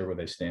really not sure where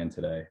they stand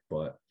today,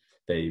 but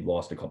they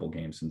lost a couple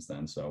games since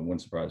then. So it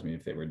wouldn't surprise me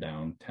if they were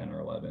down 10 or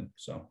 11.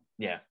 So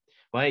yeah.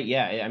 Well,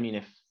 yeah. I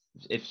mean,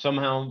 if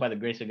somehow by the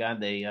grace of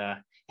God they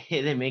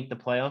they make the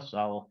playoffs,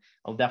 I'll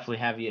definitely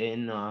have you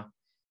in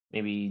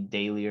maybe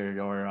daily or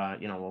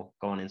we'll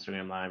go on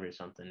Instagram Live or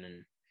something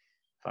and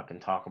fucking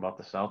talk about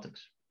the Celtics.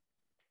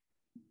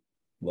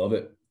 Love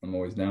it. I'm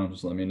always down.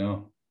 Just let me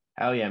know.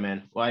 Hell yeah,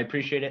 man. Well, I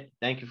appreciate it.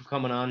 Thank you for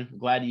coming on.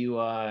 Glad you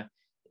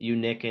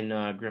Nick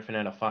and Griffin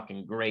had a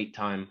fucking great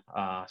time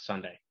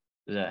Sunday.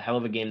 It was a hell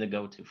of a game to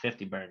go to.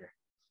 50 burger.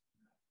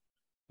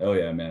 Oh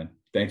yeah, man.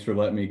 Thanks for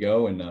letting me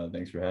go, and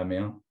thanks for having me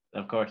on.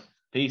 Of course.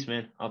 Peace,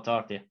 man. I'll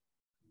talk to you.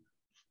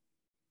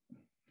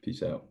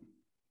 Peace out.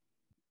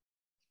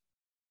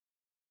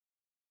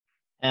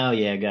 Hell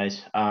yeah,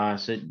 guys.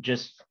 So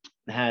just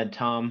had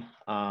Tom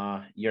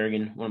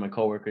Jurgen, one of my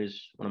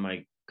coworkers, one of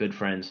my good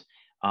friends,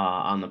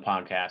 on the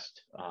podcast.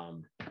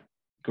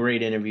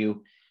 Great interview.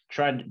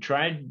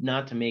 Tried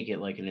not to make it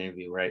like an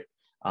interview, right?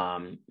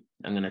 I'm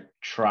gonna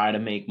try to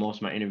make most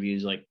of my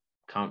interviews like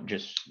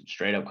just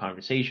straight up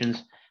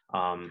conversations.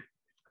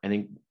 I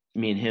think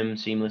me and him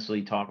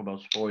seamlessly talk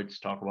about sports,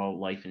 talk about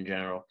life in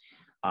general.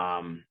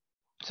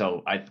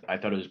 So I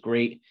thought it was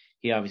great.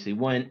 He obviously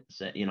went,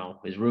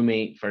 his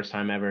roommate, first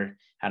time ever,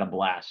 had a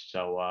blast.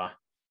 So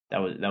that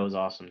was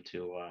awesome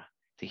to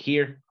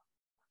hear.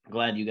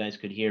 Glad you guys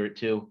could hear it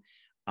too.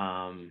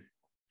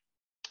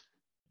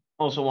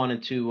 Also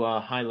wanted to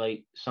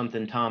highlight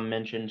something Tom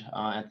mentioned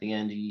at the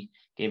end. He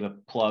gave a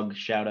plug,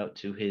 shout out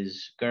to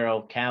his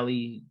girl,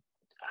 Callie.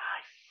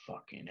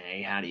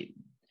 How do you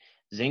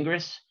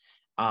Zingris?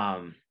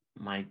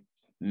 My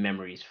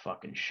memory's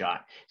fucking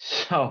shot.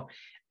 So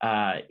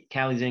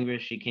Callie Zingris,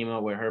 she came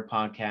out with her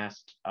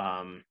podcast,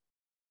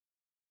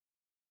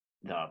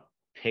 the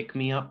Pick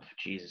Me Up.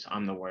 Jesus,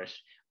 I'm the worst.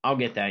 I'll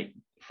get that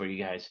for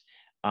you guys.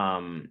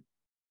 Let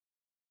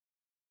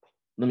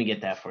me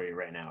get that for you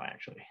right now,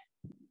 actually.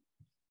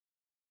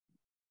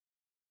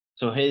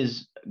 So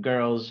his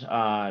girls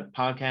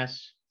podcast,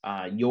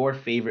 Your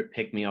Favorite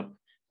Pick Me Up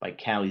by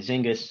Callie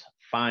Zingis.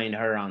 Find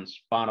her on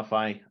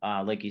Spotify.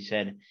 Like you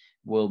said,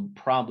 will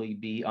probably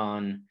be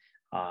on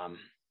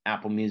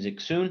Apple Music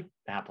soon.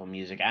 Apple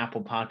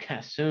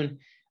Podcast soon.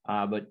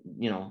 But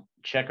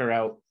check her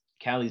out.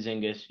 Callie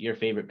Zingis, Your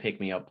Favorite Pick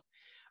Me Up.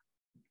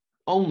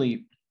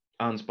 Only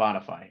on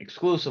Spotify,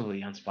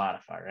 exclusively on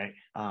Spotify, right?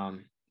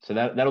 So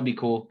that'll be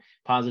cool.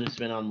 Positive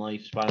spin on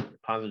life,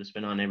 positive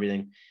spin on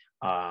everything.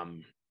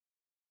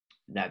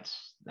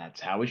 That's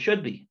how it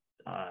should be.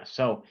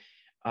 So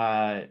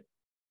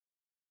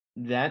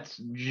that's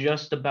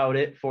just about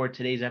it for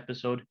today's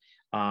episode.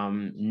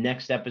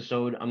 Next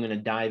episode, I'm going to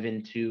dive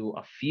into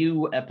a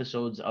few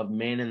episodes of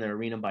Man in the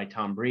Arena by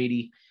Tom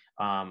Brady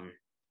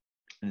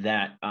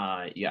that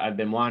I've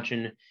been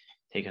watching,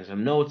 taking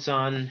some notes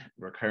on,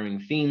 recurring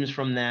themes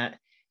from that.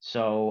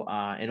 So,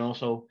 and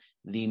also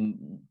the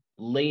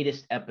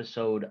latest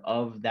episode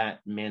of that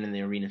Man in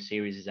the Arena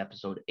series is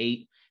episode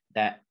 8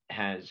 that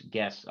has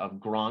guests of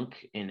Gronk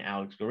and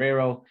Alex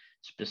Guerrero,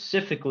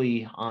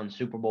 specifically on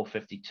Super Bowl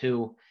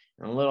 52.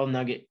 And a little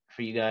nugget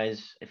for you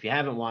guys, if you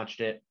haven't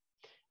watched it,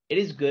 it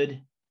is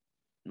good.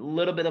 A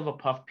little bit of a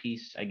puff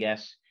piece, I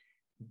guess.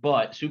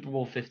 But Super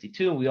Bowl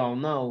 52, we all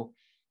know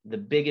the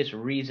biggest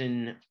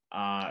reason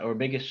or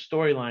biggest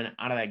storyline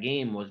out of that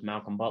game was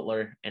Malcolm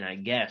Butler. And I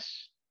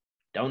guess,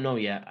 don't know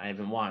yet, I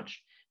haven't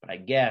watched, but I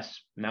guess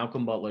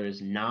Malcolm Butler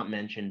is not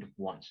mentioned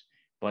once.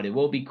 But it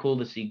will be cool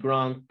to see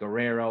Gronk,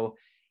 Guerrero.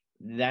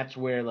 That's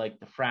where like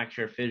the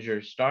fracture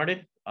fissure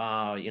started,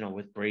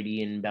 with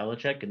Brady and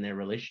Belichick and their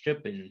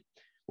relationship and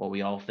what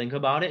we all think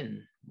about it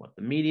and what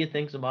the media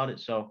thinks about it.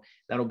 So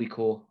that'll be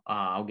cool.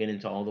 I'll get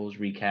into all those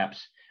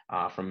recaps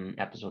from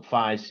episode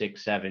 5,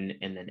 6, 7,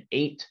 and then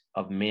 8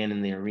 of Man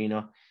in the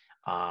Arena,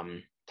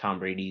 Tom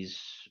Brady's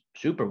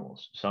Super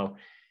Bowls. So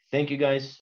thank you guys.